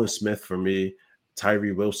Nolan Smith for me,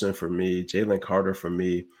 Tyree Wilson for me, Jalen Carter for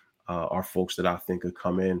me, are folks that I think could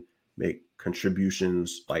come in, make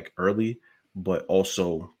contributions like early, but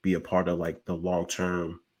also be a part of like the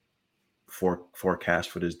long-term forecast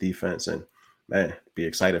for this defense. And man, be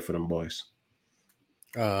excited for them boys.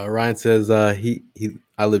 Ryan says I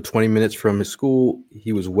lived 20 minutes from his school.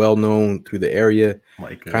 He was well known through the area.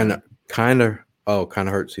 Kind of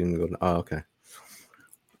hurt seeing him go. Oh, okay.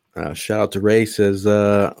 Shout out to Ray. Says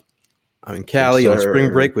I'm in Cali on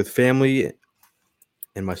spring break with family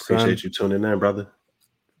and my son. Appreciate you tuning in, brother.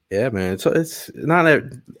 Yeah, man. It's not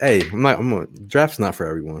that. Hey, draft's not for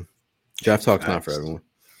everyone. Draft talk's not for everyone.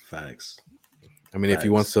 Facts. I mean, if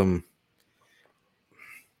you want some.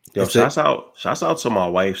 Yo, shouts out to my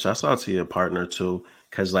wife. Shouts out to your partner too.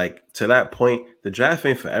 Cause like to that point, the draft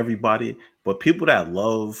ain't for everybody, but people that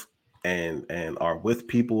love and are with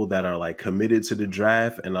people that are like committed to the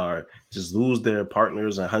draft and are just lose their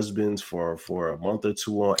partners and husbands for a month or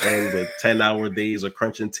two on end with 10-hour days of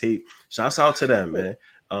crunching tape. Shouts out to them, man.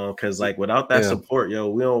 Cause like without that support,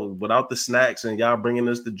 without the snacks and y'all bringing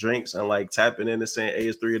us the drinks and like tapping in and saying, hey,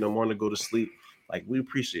 it's 3 a.m. to go to sleep. Like we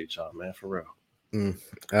appreciate y'all, man, for real.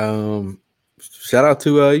 Shout out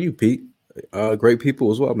to you, Pete. Great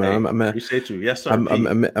people as well, man. Hey, appreciate you. Yes, sir. I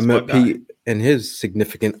met Pete and his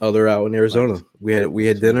significant other out in Arizona. Nice. We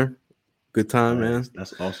had dinner. Good time, man.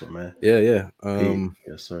 That's awesome, man. Yeah.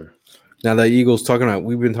 Yes, sir. Now the Eagles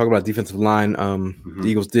we've been talking about defensive line. The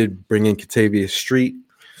Eagles did bring in Katavius Street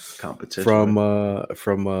competition from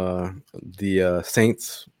the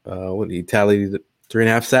Saints. What he tallied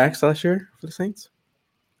 3.5 sacks last year for the Saints.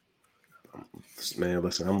 Man,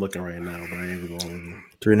 listen, I'm looking right now, but I ain't going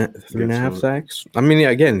 3.5 sacks. I mean,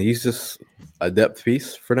 again, he's just a depth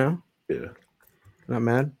piece for now. Yeah, not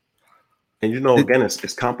mad. And again,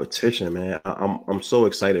 it's competition, man. I'm so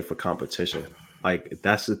excited for competition. Like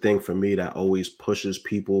that's the thing for me that always pushes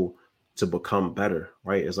people to become better,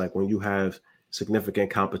 right? It's like when you have significant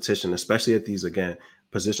competition, especially at these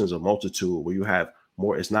positions of multitude where you have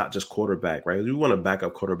more. It's not just quarterback, right? You want a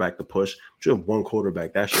backup quarterback to push, but you have one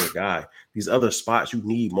quarterback, that's your guy. These other spots, you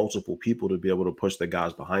need multiple people to be able to push the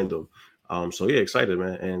guys behind them. So yeah, excited,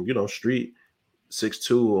 man. And Street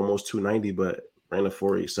 6'2", almost 290, but ran a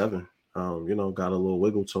 4.87. Got a little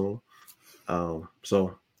wiggle to him.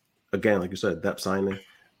 So again, like you said, depth signing.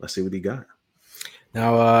 Let's see what he got.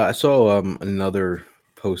 Now I saw another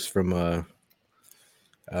post from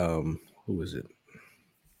who was it?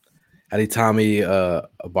 Aditami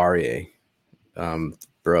Abarie.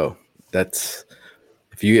 Bro, that's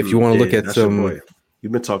if you want to look at some.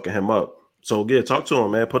 You've been talking him up, so yeah, talk to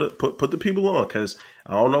him, man. Put the people on, because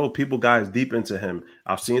I don't know, people guys deep into him.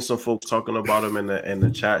 I've seen some folks talking about him in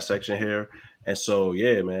the chat section here, and so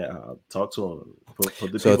yeah, man, talk to him.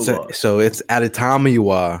 Put the people on. So it's Aditami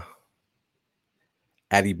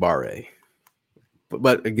Adibare,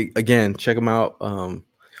 but again, check him out.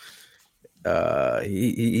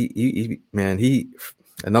 He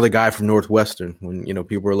another guy from Northwestern. When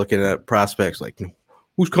people are looking at prospects like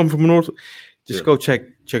who's come from North, just go check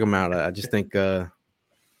him out. I just think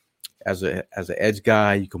as an edge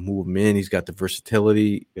guy, you can move him in. He's got the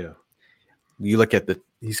versatility. Yeah, you look at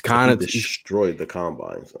he's kind of destroyed the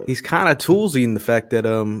combine. So. He's kind of toolsy in the fact that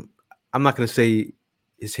I'm not going to say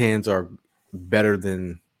his hands are better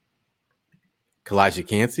than Kalijah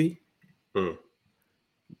Cansey.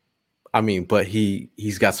 I mean, but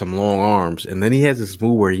he's got some long arms, and then he has this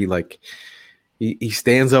move where he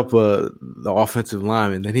stands up the offensive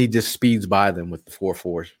line, and then he just speeds by them with the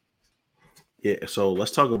 4.4. Yeah, so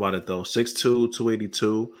let's talk about it though. 6'2",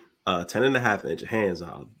 282, 10.5-inch hands.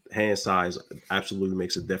 Hand size absolutely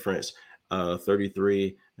makes a difference.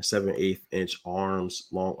 33 and 7/8-inch arms,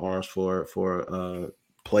 long arms for a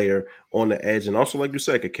player on the edge, and also like you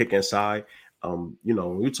said, could kick inside. When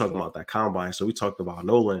we talking about that combine, so we talked about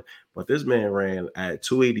Nolan, but this man ran at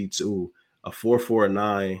 282, a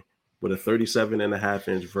 4.49 with a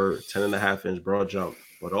 37.5-inch vert, 10.5-inch broad jump,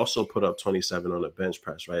 but also put up 27 on the bench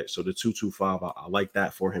press, right? So the 225, I like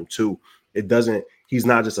that for him too. He's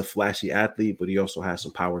not just a flashy athlete, but he also has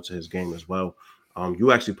some power to his game as well.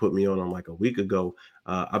 You actually put me on him like a week ago.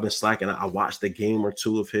 I've been slacking. I watched a game or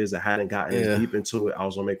two of his. I hadn't gotten as deep into it. I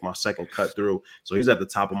was gonna make my second cut through, so he's at the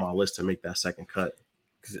top of my list to make that second cut.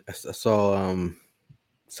 I saw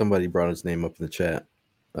somebody brought his name up in the chat.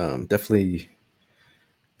 Definitely.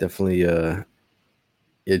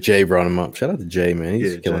 Yeah, Jay brought him up. Shout out to Jay, man.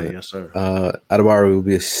 He's killing it. Yes, sir. Adebayo will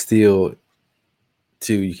be a steal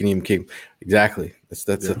too. You can even kick. Exactly. That's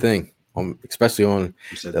the thing. Especially on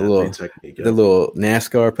that little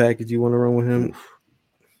NASCAR package you want to run with him.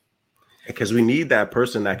 Because we need that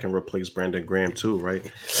person that can replace Brandon Graham too, right?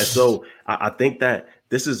 And so I think that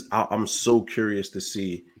this is. I'm so curious to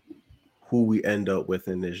see who we end up with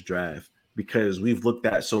in this draft, because we've looked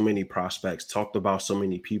at so many prospects, talked about so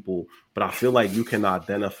many people, but I feel like you can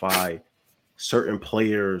identify certain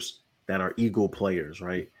players that are Eagle players,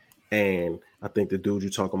 right? And I think the dude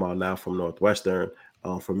you're talking about now from Northwestern,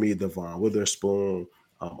 for me, Devon Witherspoon,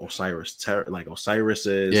 Osiris is like,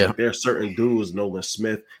 there are certain dudes, Nolan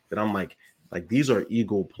Smith, that I'm like these are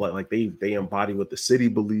Eagle play, like they embody what the city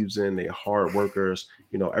believes in. They're hard workers.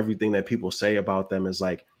 You know, everything that people say about them is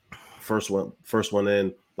like first one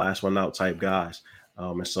in, last one out type guys.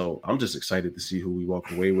 And so I'm just excited to see who we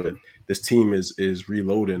walk away with. This team is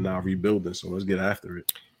reloading now, rebuilding. So let's get after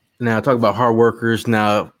it. Now, talk about hard workers.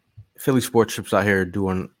 Now, Philly Sports Trips out here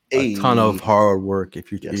doing a ton of hard work.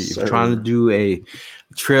 If you're trying to do a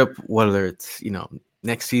trip, whether it's,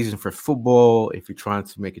 next season for football, if you're trying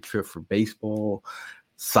to make a trip for baseball,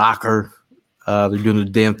 soccer, they're doing the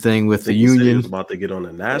damn thing with the union. It's about to get on the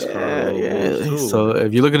NASCAR. Too. So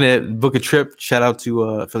if you're looking at book a trip, shout out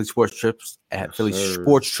to Philly Sports Trips at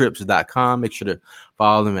phillysportstrips.com. Make sure to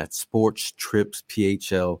follow them at Sports Trips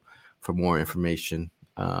PHL for more information.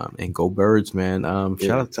 And go Birds, man.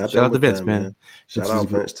 Shout out to Vince, man. Shout out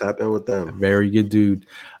Vince. Tap in with them. Very good dude.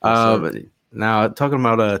 Now talking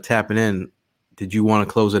about tapping in, did you want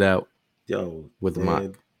to close it out? With the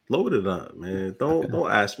mock? Load it up, man.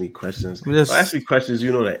 Don't ask me questions. Don't ask me questions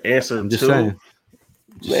you know the answer I'm to.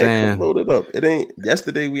 Saying. Load it up. It ain't.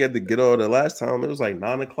 Yesterday we had to get all the last time. It was like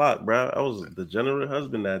 9:00, bro. I was the degenerate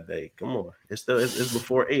husband that day. Come on. It's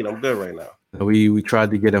before 8. I'm good right now. We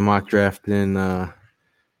tried to get a mock draft in. The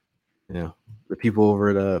people over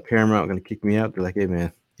at Paramount are going to kick me out. They're like, hey,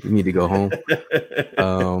 man, you need to go home.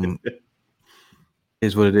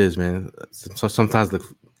 Is what it is, man. So sometimes the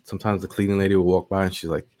cleaning lady will walk by and she's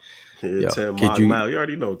like, you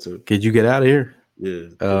already know too. Could you get out of here? Yeah,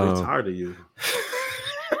 I'm tired of you.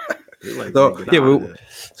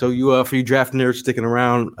 So you for you draft nerds sticking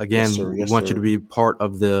around again, we want you to be part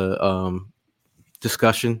of the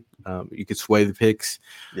discussion. You could sway the picks.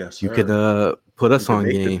 Yes, you could put us on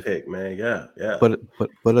game. Pick, man. Yeah. Put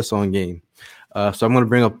us on game. So I'm going to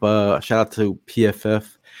bring up shout out to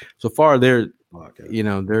PFF. So far, their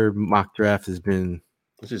mock draft has been.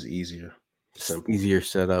 It's just easier, simple, easier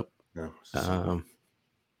setup. Yeah,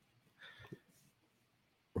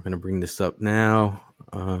 we're going to bring this up now.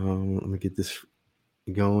 Let me get this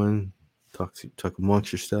going. Talk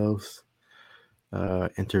amongst yourselves.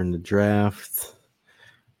 Enter in the draft.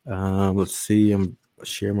 Let's see. I'm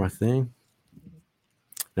share my thing.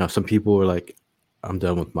 Now, some people are like, "I'm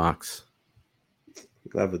done with mocks."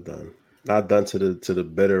 Never done. Not done to the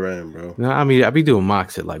bitter end, bro. No, I mean, I be doing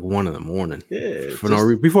mocks at like 1 a.m. Yeah,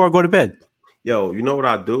 before I go to bed. Yo, you know what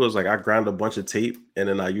I do is like I grind a bunch of tape and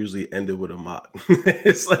then I usually end it with a mock.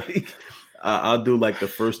 It's like I'll do like the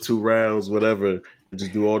first 2 rounds, whatever,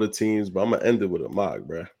 just do all the teams, but I'm gonna end it with a mock,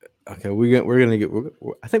 bro. Okay,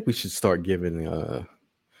 I think we should start giving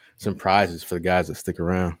some prizes for the guys that stick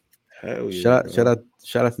around. Hell yeah! Shout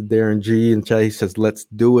out to Darren G and he says let's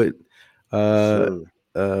do it.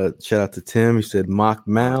 Shout out to Tim. He said mock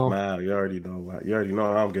Mal. You already know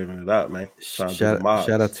I'm giving it up, man. Shout out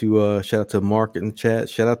to Mark in the chat.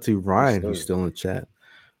 Shout out to Ryan who's still in the chat.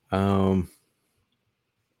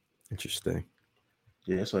 Interesting.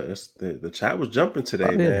 Yeah, so the chat was jumping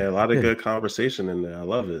today, man. A lot of good conversation in there. I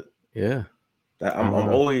love it. Yeah. I'm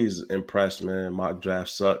always impressed, man. Mock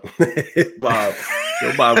drafts suck.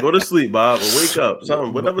 Bob, go to sleep, Bob, or wake up.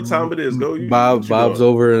 Something, whatever time it is, go. Bob's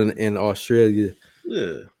over in Australia.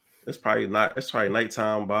 Yeah, it's probably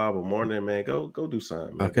nighttime, Bob, or morning, man. Go do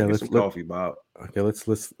something. Man. Okay, get some coffee, Bob. Okay,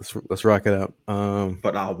 let's rock it out.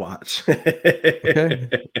 But I'll watch. Okay.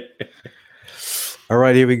 All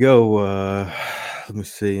right, here we go. Let me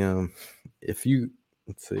see. Let's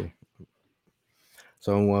see.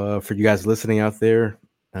 So for you guys listening out there,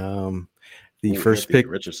 the first pick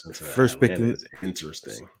is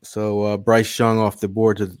interesting. So Bryce Young off the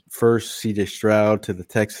board to the first, CJ Stroud to the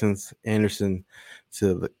Texans, Anderson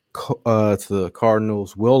to the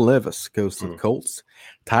Cardinals, Will Levis goes to the Colts,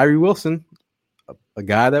 Tyree Wilson a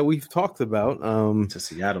guy that we've talked about. To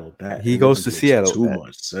Seattle. He goes to Seattle too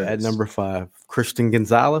much sense. At number 5. Christian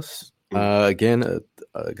Gonzalez. Again,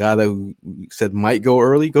 a guy that we said might go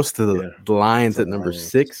early, goes to the Lions at number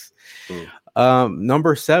 6.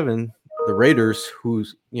 Number 7, the Raiders,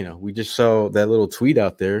 who's, we just saw that little tweet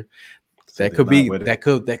out there. So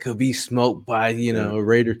that could be smoked by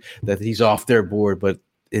Raiders, that he's off their board. But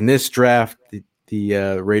in this draft,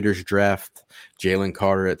 the Raiders draft Jalen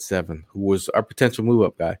Carter at 7, who was our potential move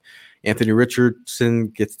up guy. Anthony Richardson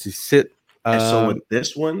gets to sit. And so with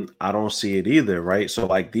this one, I don't see it either, right? So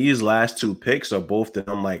like these last 2 picks are both that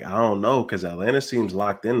I'm like, I don't know, because Atlanta seems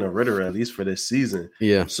locked in to Ritter at least for this season.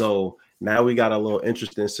 Yeah. So now we got a little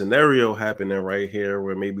interesting scenario happening right here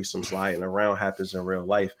where maybe some sliding around happens in real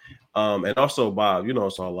life. And also, Bob,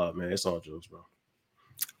 it's all love, man. It's all jokes, bro.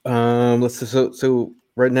 So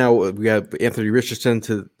right now we got Anthony Richardson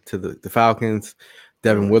to the Falcons,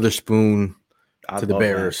 Devin Witherspoon to the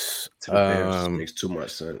Bears. To the Bears makes too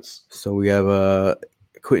much sense. So we have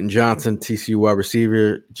Quentin Johnson, TCU wide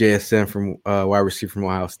receiver, JSN from wide receiver from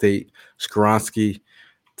Ohio State, Skoronski,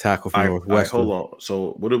 tackle from Northwestern. Hold on.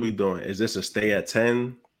 So what are we doing? Is this a stay at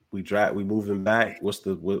 10? We moving back. What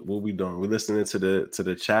we doing? We listening to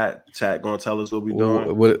the chat. Chat gonna tell us what we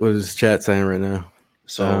doing. What is chat saying right now?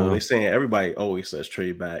 So they saying everybody always says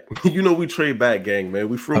trade back. We trade back, gang, man.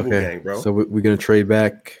 We frugal gang, bro. So we're gonna trade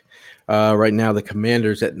back. Right now, the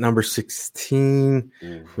Commanders at number 16.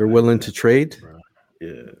 We're willing to trade. Bro.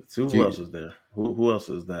 Yeah. So who else is there? Who else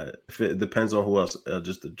is that? If it depends on who else.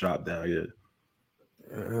 Just to drop down. Yeah.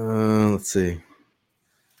 Let's see.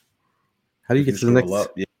 How do you get to the next?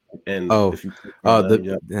 Up, yeah. And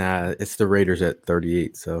it's the Raiders at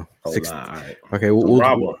 38. So all right. Okay,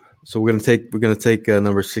 so we're gonna take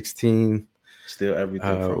number 16. Steal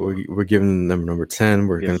everything. We're giving them number 10.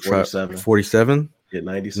 We're gonna try 47. Get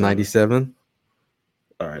 97. 97.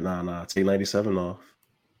 All right, take 97 off.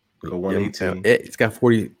 Go 118. It's got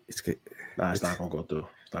 40. It's not gonna go through.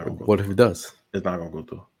 What if it does? It's not gonna go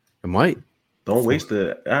through. It might. Don't waste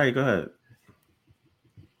it. All right, go ahead.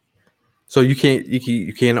 So you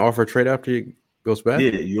can't offer a trade after it goes back?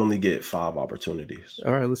 Yeah, you only get 5 opportunities.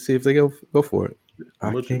 All right, let's see if they go for it.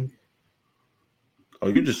 Oh,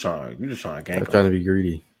 you just trying to gang. I'm trying to be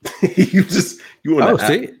greedy. you want to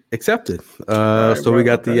see accepted. So we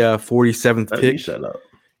got the 47th pick. Shut up.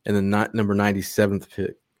 And the number 97th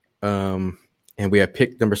pick. And we have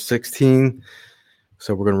pick number 16.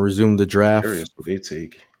 So we're going to resume the draft. They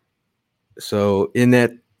take. So in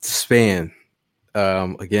that span,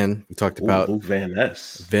 again, we talked about Van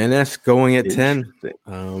Ness. Van Ness going at 10.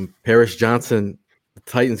 Paris Johnson, the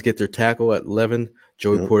Titans get their tackle at 11.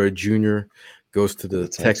 Joey Porter Jr. goes to the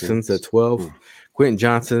Texans at 12. Quentin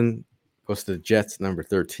Johnson goes to the Jets, number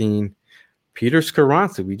 13. Peter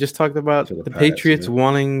Skoronski. We just talked about the Pats, Patriots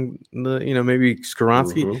wanting maybe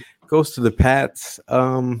Skoronski goes to the Pats.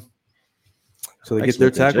 So they get their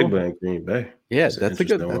tackle. In Green Bay. Yeah, that's a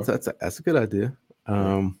good idea.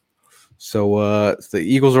 So the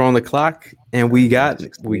Eagles are on the clock, and we got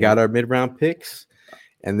our mid-round picks,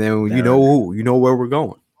 and then you know where we're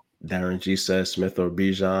going. Darren G says Smith or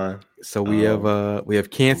Bijan. So we have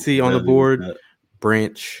Cansey on the board,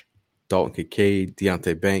 Branch, Dalton Kincaid,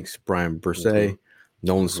 Deontay Banks, Brian Bursay,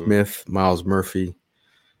 Nolan Smith, Miles Murphy,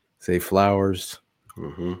 Zay Flowers.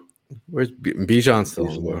 Where's Bijan still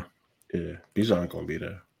on the board? Yeah, Bijan gonna be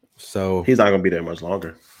there. So he's not gonna be there much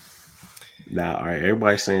longer. Now, all right,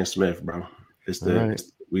 everybody's saying Smith, bro. It's the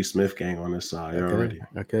we Smith gang on this side already.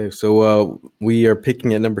 Okay, so we are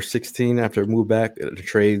picking at number 16 after a move back at a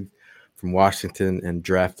trade from Washington and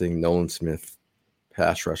drafting Nolan Smith,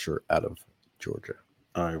 pass rusher out of Georgia.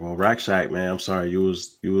 All right, well, Rack Shack, man, I'm sorry you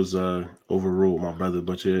was overruled, my brother,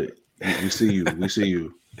 but we see you, we see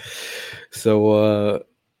you. So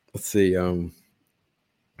let's see,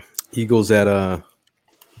 Eagles at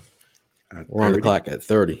we're on the clock at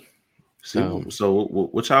 30. See, so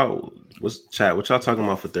what y'all talking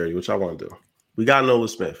about for 30? What y'all want to do? We got Nolan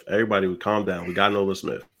Smith. Everybody, we calm down. We got Nolan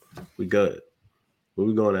Smith. We good. Where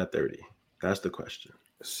we going at 30? That's the question.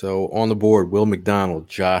 So on the board, Will McDonald,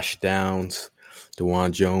 Josh Downs,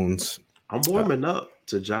 DeJuan Jones. I'm warming up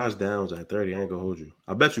to Josh Downs at 30. I ain't gonna hold you.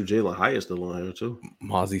 I bet you Jalen Hyatt's still on here too.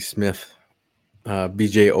 Mozzie Smith,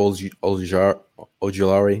 BJ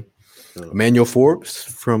Ojulari, Emmanuel Forbes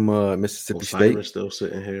from Mississippi State. Still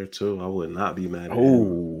sitting here too. I would not be mad at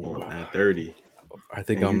him at 30. I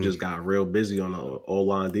think you just got real busy on the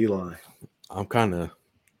O-line, D-line. I'm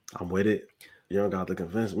with it. You don't got to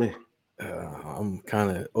convince me. I'm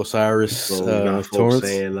kind of Osiris. So we got folks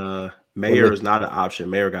saying Mayer is not an option.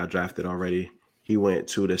 Mayer got drafted already. He went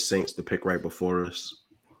to the Saints to pick right before us.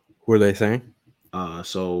 Who are they saying?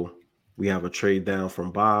 So we have a trade down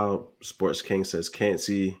from Bob. Sports King says can't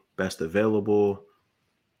see best available.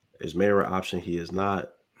 Is Mayer an option? He is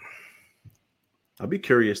not. I'll be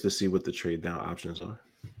curious to see what the trade down options are.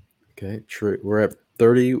 Okay, we're at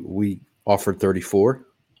 30. We offered 34.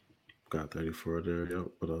 Got 34 there. Yep.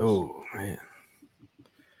 What else? Oh, man.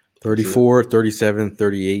 34, 37,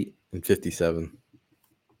 38, and 57.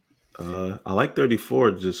 I like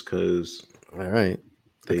 34 just because. All right.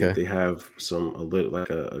 They have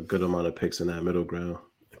a good amount of picks in that middle ground.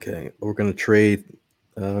 Okay, we're gonna trade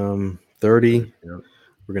 30. Yep.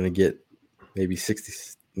 We're gonna get maybe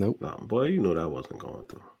 60. Nope. Nah, boy, you know that wasn't going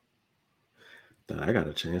through. I got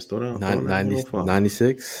a chance. Throw down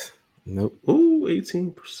 96. Nope. Ooh,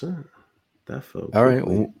 18%. That felt all right.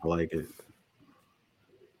 I like it.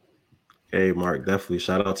 Hey, Mark, definitely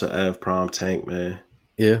shout out to Ev Prom Tank, man.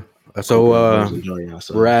 Yeah. So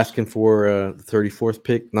we're asking for the 34th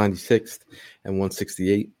pick, 96th, and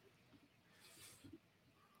 168.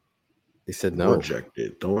 They said no.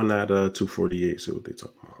 Rejected. Throwing that 248. See what they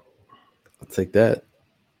talking about. I'll take that.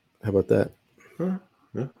 How about that?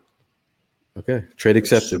 Yeah. Okay. Trade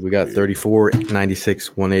accepted. We got 34,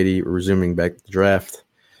 96, 180. Resuming back to the draft.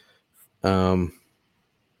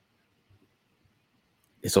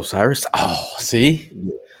 It's Osiris. Oh, see?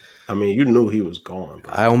 I mean, you knew he was gone.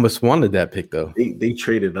 Bro. I almost wanted that pick, though. They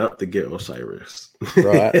traded up to get Osiris.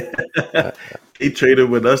 Right. He traded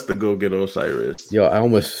with us to go get Osiris. Yo,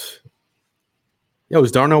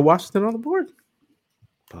 is Darnell Washington on the board?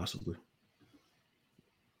 Possibly.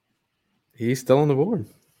 He's still on the board.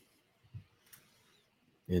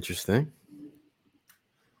 Interesting.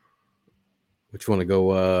 Which want to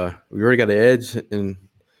go? We already got an edge, and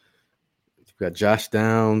we've got Josh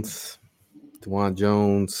Downs, DeJuan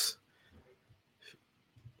Jones.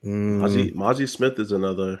 Mozzie Smith is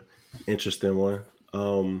another interesting one.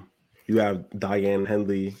 You have Diane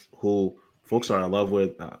Henley, who folks are in love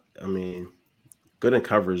with. I mean, good in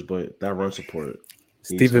coverage, but that run support.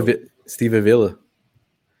 Steve Avila.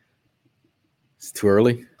 It's too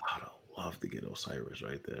early. I'd love to get Osiris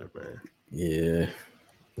right there, man. Yeah,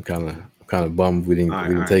 I'm kind of bummed we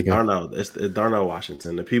didn't take him. Darnell, it's Darnell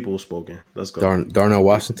Washington. The people spoken. Let's go. Darnell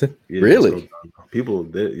Washington. Yeah, really? People,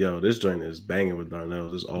 this joint is banging with Darnell.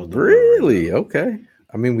 This all really right okay.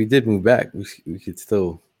 I mean, we did move back. We could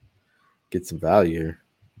still get some value here.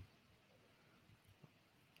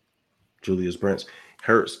 Julius Brents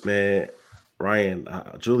hurts, man. Ryan,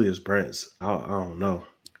 Julius Brents. I don't know.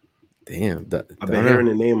 Damn, I've been hearing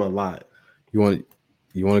the name a lot. You want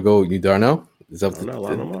to go? You Darnell? Is up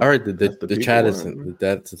Darnell, all right. The chat is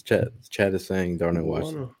that's the chat. The chat is saying Darnell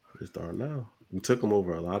Washington. It's Darnell. We took him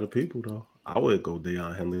over a lot of people though. I would go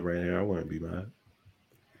Deion Henley right here. I wouldn't be mad.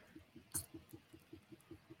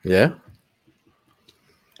 Yeah.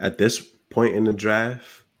 At this point in the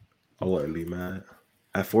draft, I wouldn't be mad.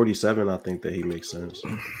 At 47, I think that he makes sense.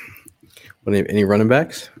 Any running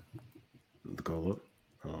backs? Go look.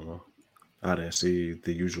 I don't know. I didn't see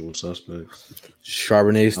the usual suspects.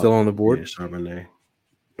 Charbonnet still on the board. Yeah, Charbonnet.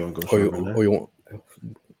 You want to go Charbonnet?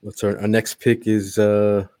 What's our next pick is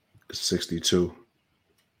 62.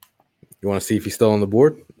 You want to see if he's still on the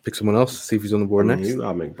board? Pick someone else. See if he's on the board next. You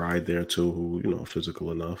got McBride there too, who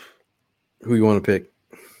physical enough. Who you want to pick?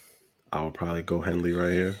 I would probably go Henley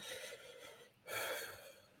right here.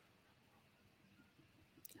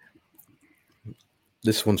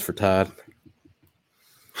 This one's for Todd.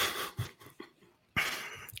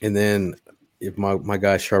 And then if my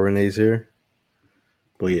guy Charbonnet's here.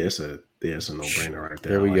 Well, yeah, it's a no-brainer right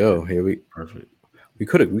there. There we go. Perfect. We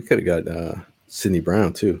could have got Sidney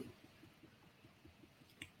Brown too.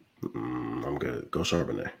 I'm good. Go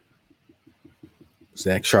Charbonnet.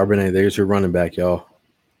 Zach Charbonnet. There's your running back, y'all.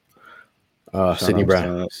 Sidney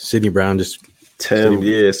Brown. Sidney Brown just Tim.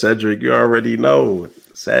 Yeah, Cedric. You already know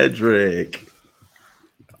Cedric.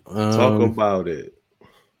 Talk about it.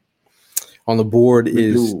 On the board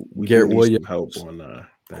is Garrett Williams. Help on that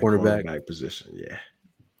cornerback position. Yeah.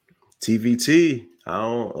 TVT. I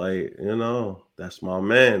don't that's my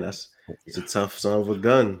man. It's a tough son of a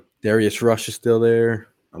gun. Darius Rush is still there.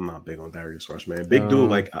 I'm not big on Darius Rush, man. Big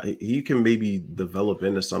dude, he can maybe develop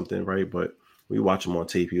into something, right? But we watch him on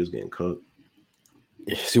tape, he was getting cooked.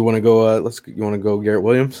 So you want to go? You want to go Garrett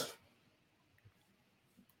Williams?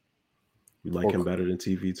 You like him better than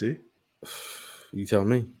TVT? You tell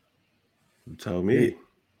me. You tell me.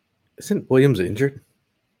 Isn't Williams injured?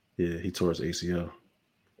 Yeah, he tore his ACL.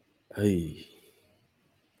 Hey.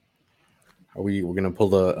 We're gonna pull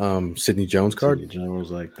the Sidney Jones card? Sidney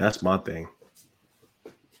Jones, that's my thing.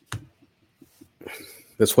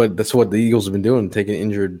 That's what the Eagles have been doing, taking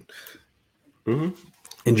injured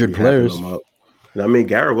players. I mean,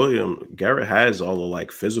 Garrett has all the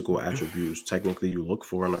like physical attributes technically you look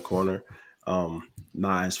for in a corner.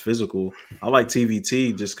 Not as physical. I like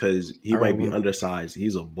TVT just because he might be undersized.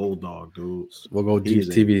 He's a bulldog, dude. We'll go He's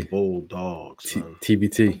TV. a bulldog, son.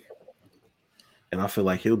 TBT. And I feel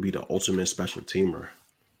like he'll be the ultimate special teamer.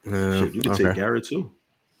 Shit, you could take Garrett too.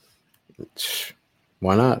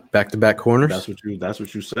 Why not? Back-to-back corners. That's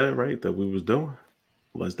what you said, right? That we was doing.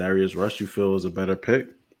 Unless Darius Rush you feel is a better pick.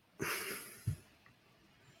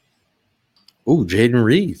 Ooh, Jaden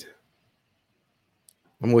Reed.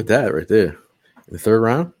 I'm with that right there. In the third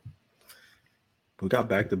round. We got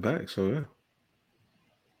back-to-back, so yeah.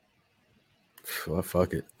 Well,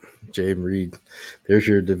 fuck it. Jaden Reed. There's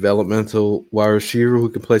your developmental wide receiver who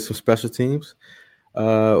can play some special teams.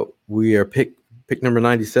 We are pick number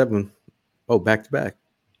 97. Oh, back-to-back.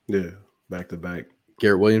 Yeah, back-to-back.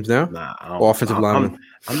 Garrett Williams now? Nah, offensive lineman.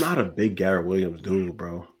 I'm not a big Garrett Williams dude,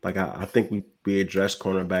 bro. Like I think we addressed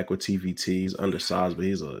cornerback with TVT. He's undersized, but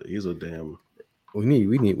he's a damn. We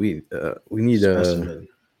need specimen.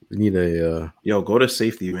 We need a yo, go to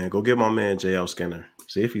safety, man. Go get my man JL Skinner.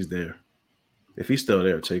 See if he's there. If he's still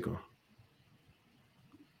there, take him.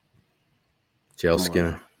 JL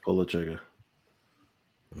Skinner. Pull the trigger.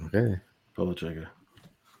 Okay. Pull the trigger.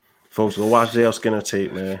 Folks, go watch JL Skinner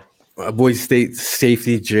tape, man. Boise State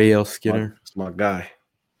safety JL Skinner. It's my guy.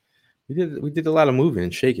 We did a lot of moving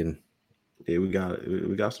and shaking. Yeah, we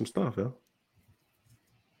got some stuff, yo.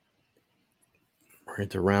 We're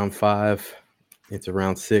into round 5. Into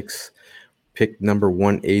round 6. Pick number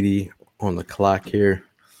 180 on the clock here.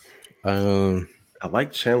 I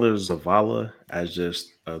like Chandler Zavala as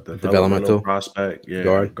just a developmental prospect.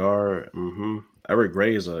 Yeah, guard. Mm-hmm. Eric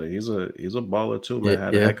Gray he's a baller too, man.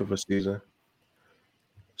 Had a heck of a season.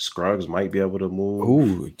 Scruggs might be able to move.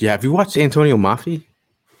 Ooh, yeah. Have you watched Antonio Mafi?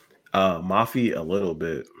 Mafi a little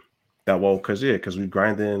bit. Because we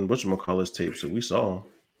grinding whatchamacallit's tape, so we saw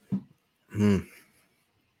him.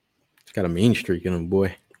 He's got a mean streak in him,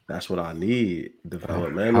 boy. That's what I need.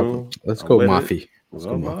 Developmental. Let's go Mafi. Let's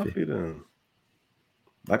go Mafi then.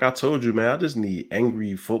 Like I told you, man, I just need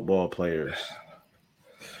angry football players.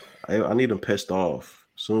 I need them pissed off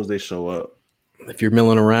as soon as they show up. If you're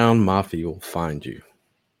milling around, Mafi will find you.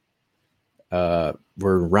 We're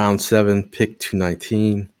in round 7, pick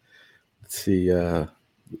 219. Let's see. You're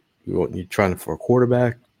trying for a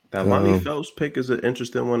quarterback. That Lonnie Phelps pick is an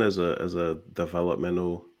interesting one as a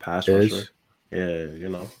developmental pass rusher. Yeah, you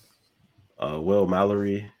know. Will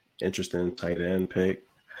Mallory, interesting tight end pick.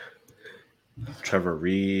 Trevor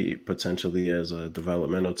Reed potentially as a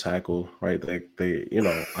developmental tackle, right? They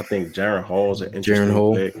I think Jaron Hall's an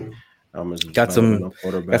interesting pick. Got some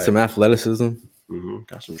athleticism. Mm-hmm.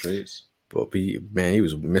 Got some traits. But he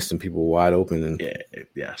was missing people wide open. And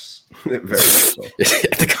yes, very much so.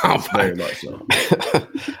 At the combine, very much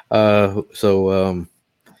so. So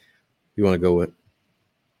you want to go with?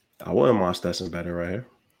 I wouldn't mind Stetson Bennett right here.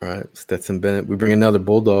 All right, Stetson Bennett. We bring another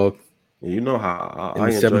Bulldog. And you know how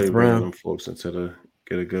I enjoy bringing them folks into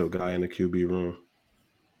get a good guy in the QB room.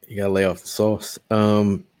 You gotta lay off the sauce.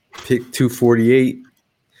 Pick 248.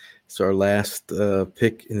 It's our last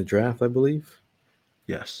pick in the draft, I believe.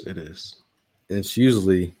 Yes, it is. And it's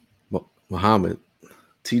usually Muhammad.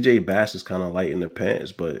 TJ Bass is kind of light in the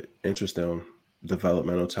pants, but interesting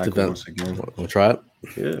developmental tackle once again. Want to try it?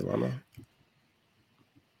 Yeah, why not?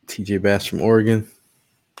 TJ Bass from Oregon.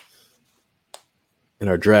 And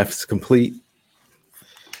our draft is complete.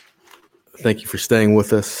 Thank you for staying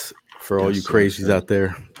with us. For all you crazies out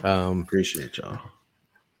there. Appreciate y'all.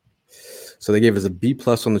 So they gave us a B+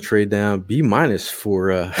 on the trade down, B-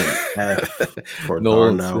 for F for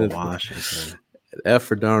Nolan Darnell Smith. Washington. F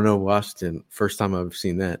for Darnell Washington. First time I've ever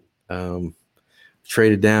seen that.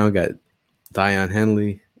 Traded down, got Dion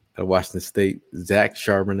Henley at Washington State, Zach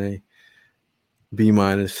Charbonnet, B-,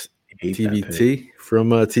 TVT from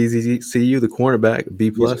TCU, the cornerback, B+.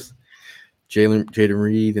 Jaden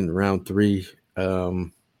Reed in round 3.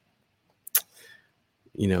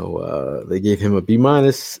 They gave him a B-.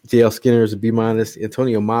 JL Skinner is a B-.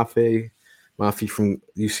 Antonio Mafi from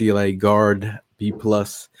UCLA, guard, B+.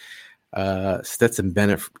 Stetson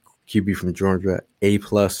Bennett, QB from Georgia, A+.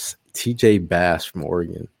 TJ Bass from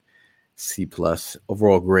Oregon, C+.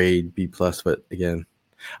 Overall grade, B+. But again,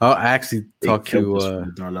 I actually talked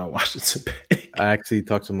to Darnell Washington. I actually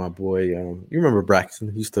talked to my boy. You remember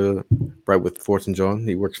Braxton? He used to write with Forts and Jawn.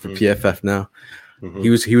 He works for PFF now. Mm-hmm.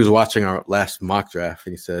 He was watching our last mock draft,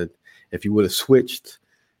 and he said if you would have switched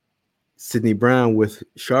Sidney Brown with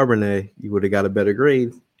Charbonnet, you would have got a better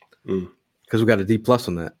grade because we got a D+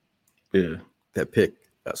 on that. Yeah, that pick.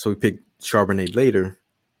 So we picked Charbonnet later.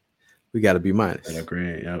 We got a B-. And a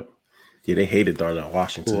grade, yep. Yeah, they hated Darnell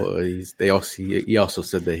Washington. Well, he also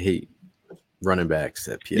said they hate running backs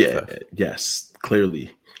at PFF. Yeah, yes,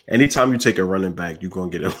 clearly. Anytime you take a running back, you're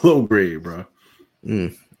gonna get a low grade, bro.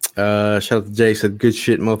 Shout out to Jay, said good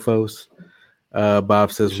shit, mofos.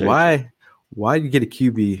 Bob says, Appreciate why do you get a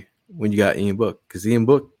QB when you got Ian Book? Because Ian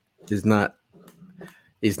Book is not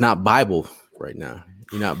Bible right now.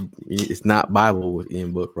 It's not Bible with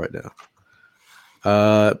Ian Book right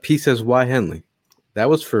now. P says, why Henley? That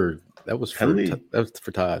was for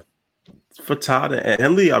Todd. For Todd and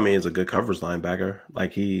Henley, I mean, is a good coverage linebacker.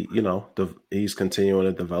 Like he's continuing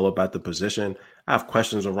to develop at the position. I have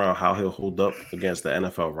questions around how he'll hold up against the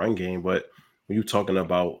NFL run game, but when you're talking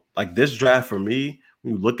about like this draft, for me,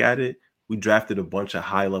 when you look at it, we drafted a bunch of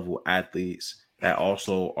high level athletes that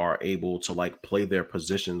also are able to like play their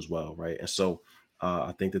positions well, right? And so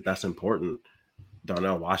I think that's important.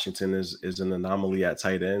 Darnell Washington is an anomaly at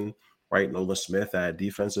tight end, right? Nolan Smith at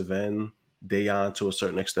defensive end. Jawn to a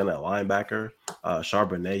certain extent at linebacker.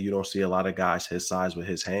 Charbonnet, you don't see a lot of guys his size with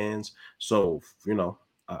his hands. So,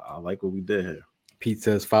 I like what we did here. Pete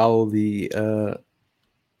says follow the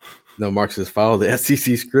Mark says follow the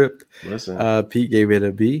SEC script. Listen, Pete gave it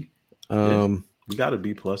a B. We got a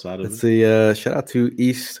B+ out of it. Let's see. Shout out to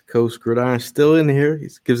East Coast Gridiron, still in here. He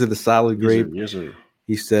gives it a solid grade. Yes, sir.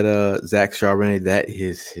 He said Zach Charbonnet, that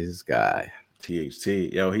is his guy.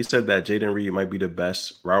 THT. Yo, he said that Jaden Reed might be the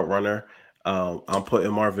best route runner. I'm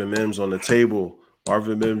putting Marvin Mims on the table.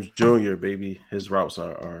 Marvin Mims Jr., baby. His routes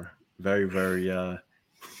are very, very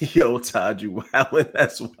yo, Todd, you wildin'.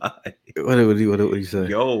 That's why. What did he say?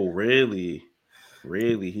 Yo, really?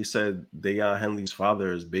 He said Jawn Henley's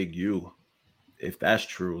father is Big U. If that's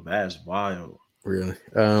true, that's wild. Really?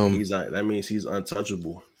 That means he's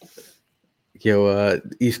untouchable. Yo,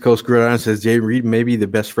 East Coast Gridiron says Jay Reed may be the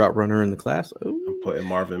best route runner in the class. Ooh. I'm putting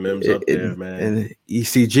Marvin Mims up there, man. And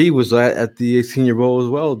ECG was at the Senior Bowl as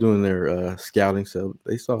well doing their scouting, so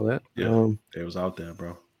they saw that. Yeah, it was out there,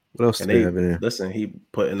 bro. What else do they have in there? Listen, he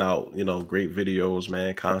putting out, great videos,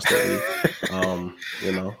 man, constantly.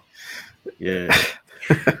 Yeah.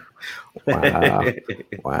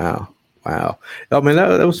 Wow. Oh man,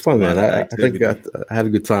 that was fun, man. I think I had a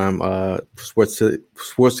good time.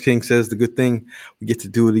 Sports King says the good thing we get to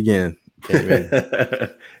do it again. Yeah,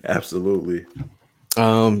 absolutely.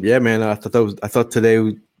 Yeah, man. I thought today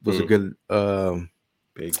was a good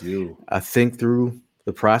Big U. I think through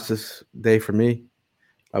the process day for me.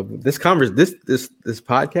 This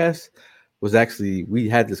podcast was actually, we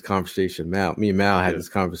had this conversation. Me and Mal had this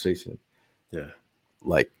conversation. Yeah.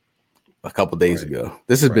 Like a couple days ago.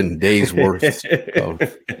 This has been days worth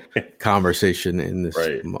of conversation in this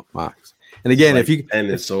box. And again,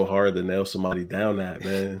 it's so hard to nail somebody down that,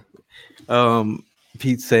 man.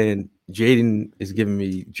 Pete's saying Jaden is giving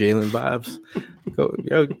me Jalen vibes.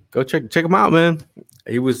 Go check him out, man.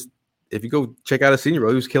 If you go check out a Senior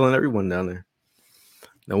Bowl, he was killing everyone down there.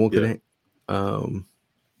 No one could.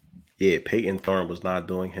 Peyton Thorne was not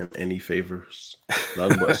doing him any favors,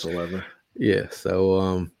 none whatsoever. Yeah.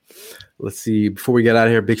 So let's see. Before we get out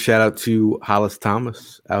of here, big shout out to Hollis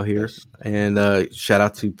Thomas out here, and shout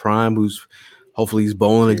out to Prime, who's hopefully he's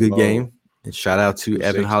bowling a good game, and shout out to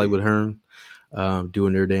Evan Hollywood Hearn,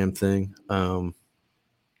 doing their damn thing.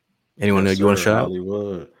 Anyone that you want to shout out?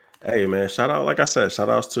 Hollywood. Hey man, shout out, like I said, shout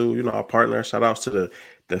outs to our partner, shout outs to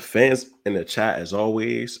the fans in the chat as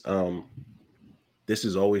always. This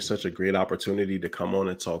is always such a great opportunity to come on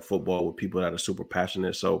and talk football with people that are super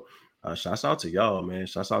passionate. So shouts out to y'all, man.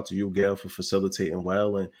 Shouts out to you, Gail, for facilitating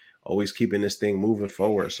well and always keeping this thing moving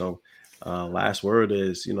forward. So last word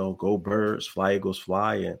is, go Birds, fly Eagles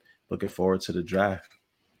fly, and looking forward to the draft.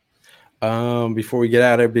 Before we get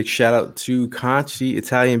out of there, big shout out to Conchi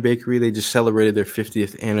Italian Bakery. They just celebrated their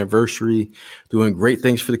 50th anniversary, doing great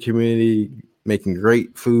things for the community, making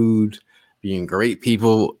great food, being great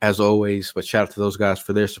people as always. But shout out to those guys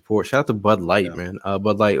for their support. Shout out to Bud Light, man.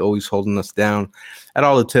 Bud Light always holding us down at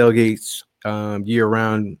all the tailgates year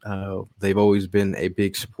round. They've always been a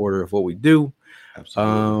big supporter of what we do.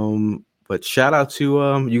 Absolutely. But shout out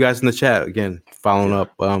to you guys in the chat again, following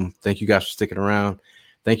up. Thank you guys for sticking around.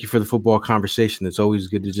 Thank you for the football conversation. It's always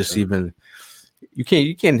good to just even you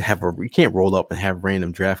can't roll up and have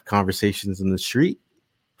random draft conversations in the street.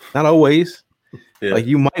 Not always. Yeah. Like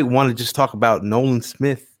you might want to just talk about Nolan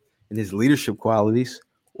Smith and his leadership qualities,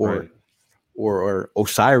 or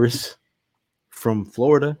Osiris from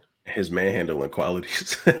Florida. His manhandling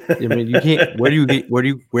qualities. I mean, you can't.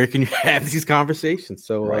 Where can you have these conversations?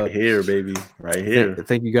 So right here, baby, right here.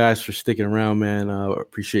 Thank you guys for sticking around, man.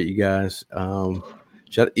 Appreciate you guys.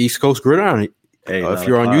 Shout out East Coast Gridiron. Hey, if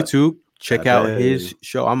you're on YouTube, check out his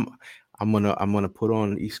show. I'm gonna put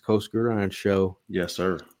on an East Coast Gridiron show. Yes,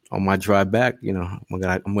 sir. On my drive back, I'm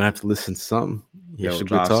gonna have to listen to something. Yo,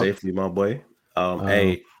 drive safely, my boy.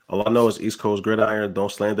 Hey, all I know is East Coast Gridiron.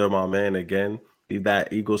 Don't slander my man again. Leave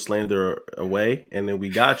that Eagle slander away, and then we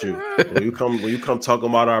got you. when you come talking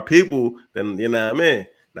about our people, then you know what I mean.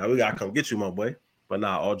 Now we gotta come get you, my boy. But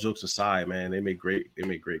all jokes aside, man, they make great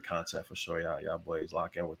content for sure. Y'all boys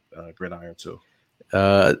lock in with Gridiron too.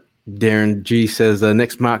 Darren G says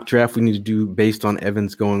next mock draft we need to do based on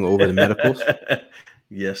Evans going over the medicals.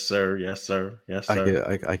 Yes, sir.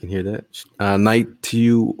 I can hear that. Night to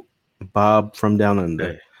you, Bob from Down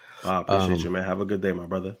Under. Hey, I appreciate you, man. Have a good day, my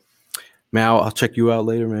brother. Man, I'll check you out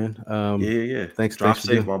later, man. Yeah. Thanks. Drive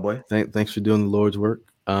safe, safe, my boy. Thanks for doing the Lord's work.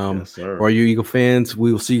 Yes, sir. For all you Eagle fans,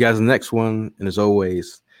 we will see you guys in the next one. And as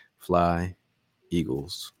always, fly,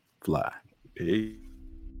 Eagles, fly. Peace.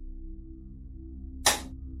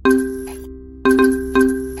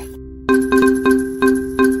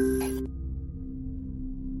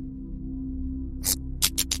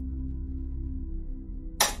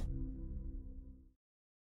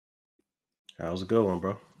 How's it going,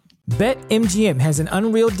 bro? BetMGM has an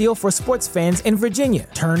unreal deal for sports fans in Virginia.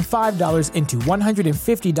 Turn $5 into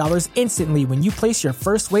 $150 instantly when you place your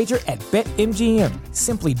first wager at BetMGM.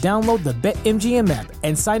 Simply download the BetMGM app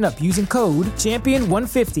and sign up using code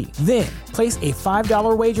Champion150. Then, place a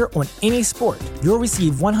 $5 wager on any sport. You'll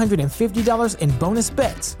receive $150 in bonus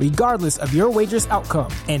bets, regardless of your wager's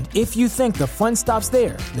outcome. And if you think the fun stops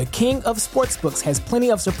there, the King of Sportsbooks has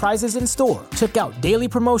plenty of surprises in store. Check out daily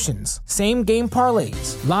promotions, same-game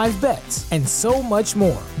parlays, live bets, and so much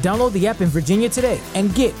more. Download the app in Virginia today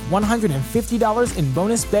and get $150 in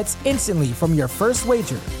bonus bets instantly from your first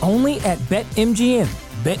wager. Only at BetMGM.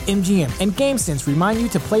 BetMGM and GameSense remind you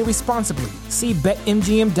to play responsibly. See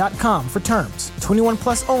BetMGM.com for terms. 21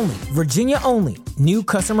 plus only. Virginia only. New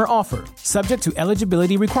customer offer. Subject to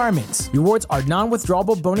eligibility requirements. Rewards are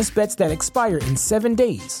non-withdrawable bonus bets that expire in 7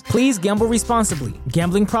 days. Please gamble responsibly.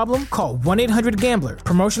 Gambling problem? Call 1-800-GAMBLER.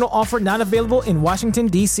 Promotional offer not available in Washington,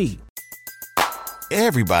 D.C.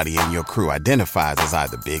 Everybody in your crew identifies as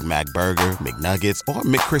either Big Mac Burger, McNuggets, or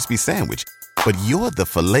McCrispy Sandwich. But you're the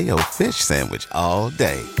Filet-O-Fish Sandwich all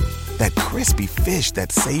day. That crispy fish,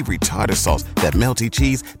 that savory tartar sauce, that melty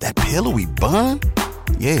cheese, that pillowy bun.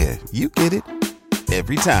 Yeah, you get it.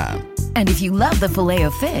 Every time. And if you love the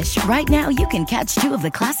Filet-O-Fish, right now you can catch two of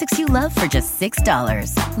the classics you love for just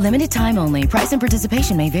 $6. Limited time only. Price and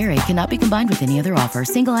participation may vary. Cannot be combined with any other offer.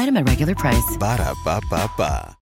 Single item at regular price. Ba-da-ba-ba-ba.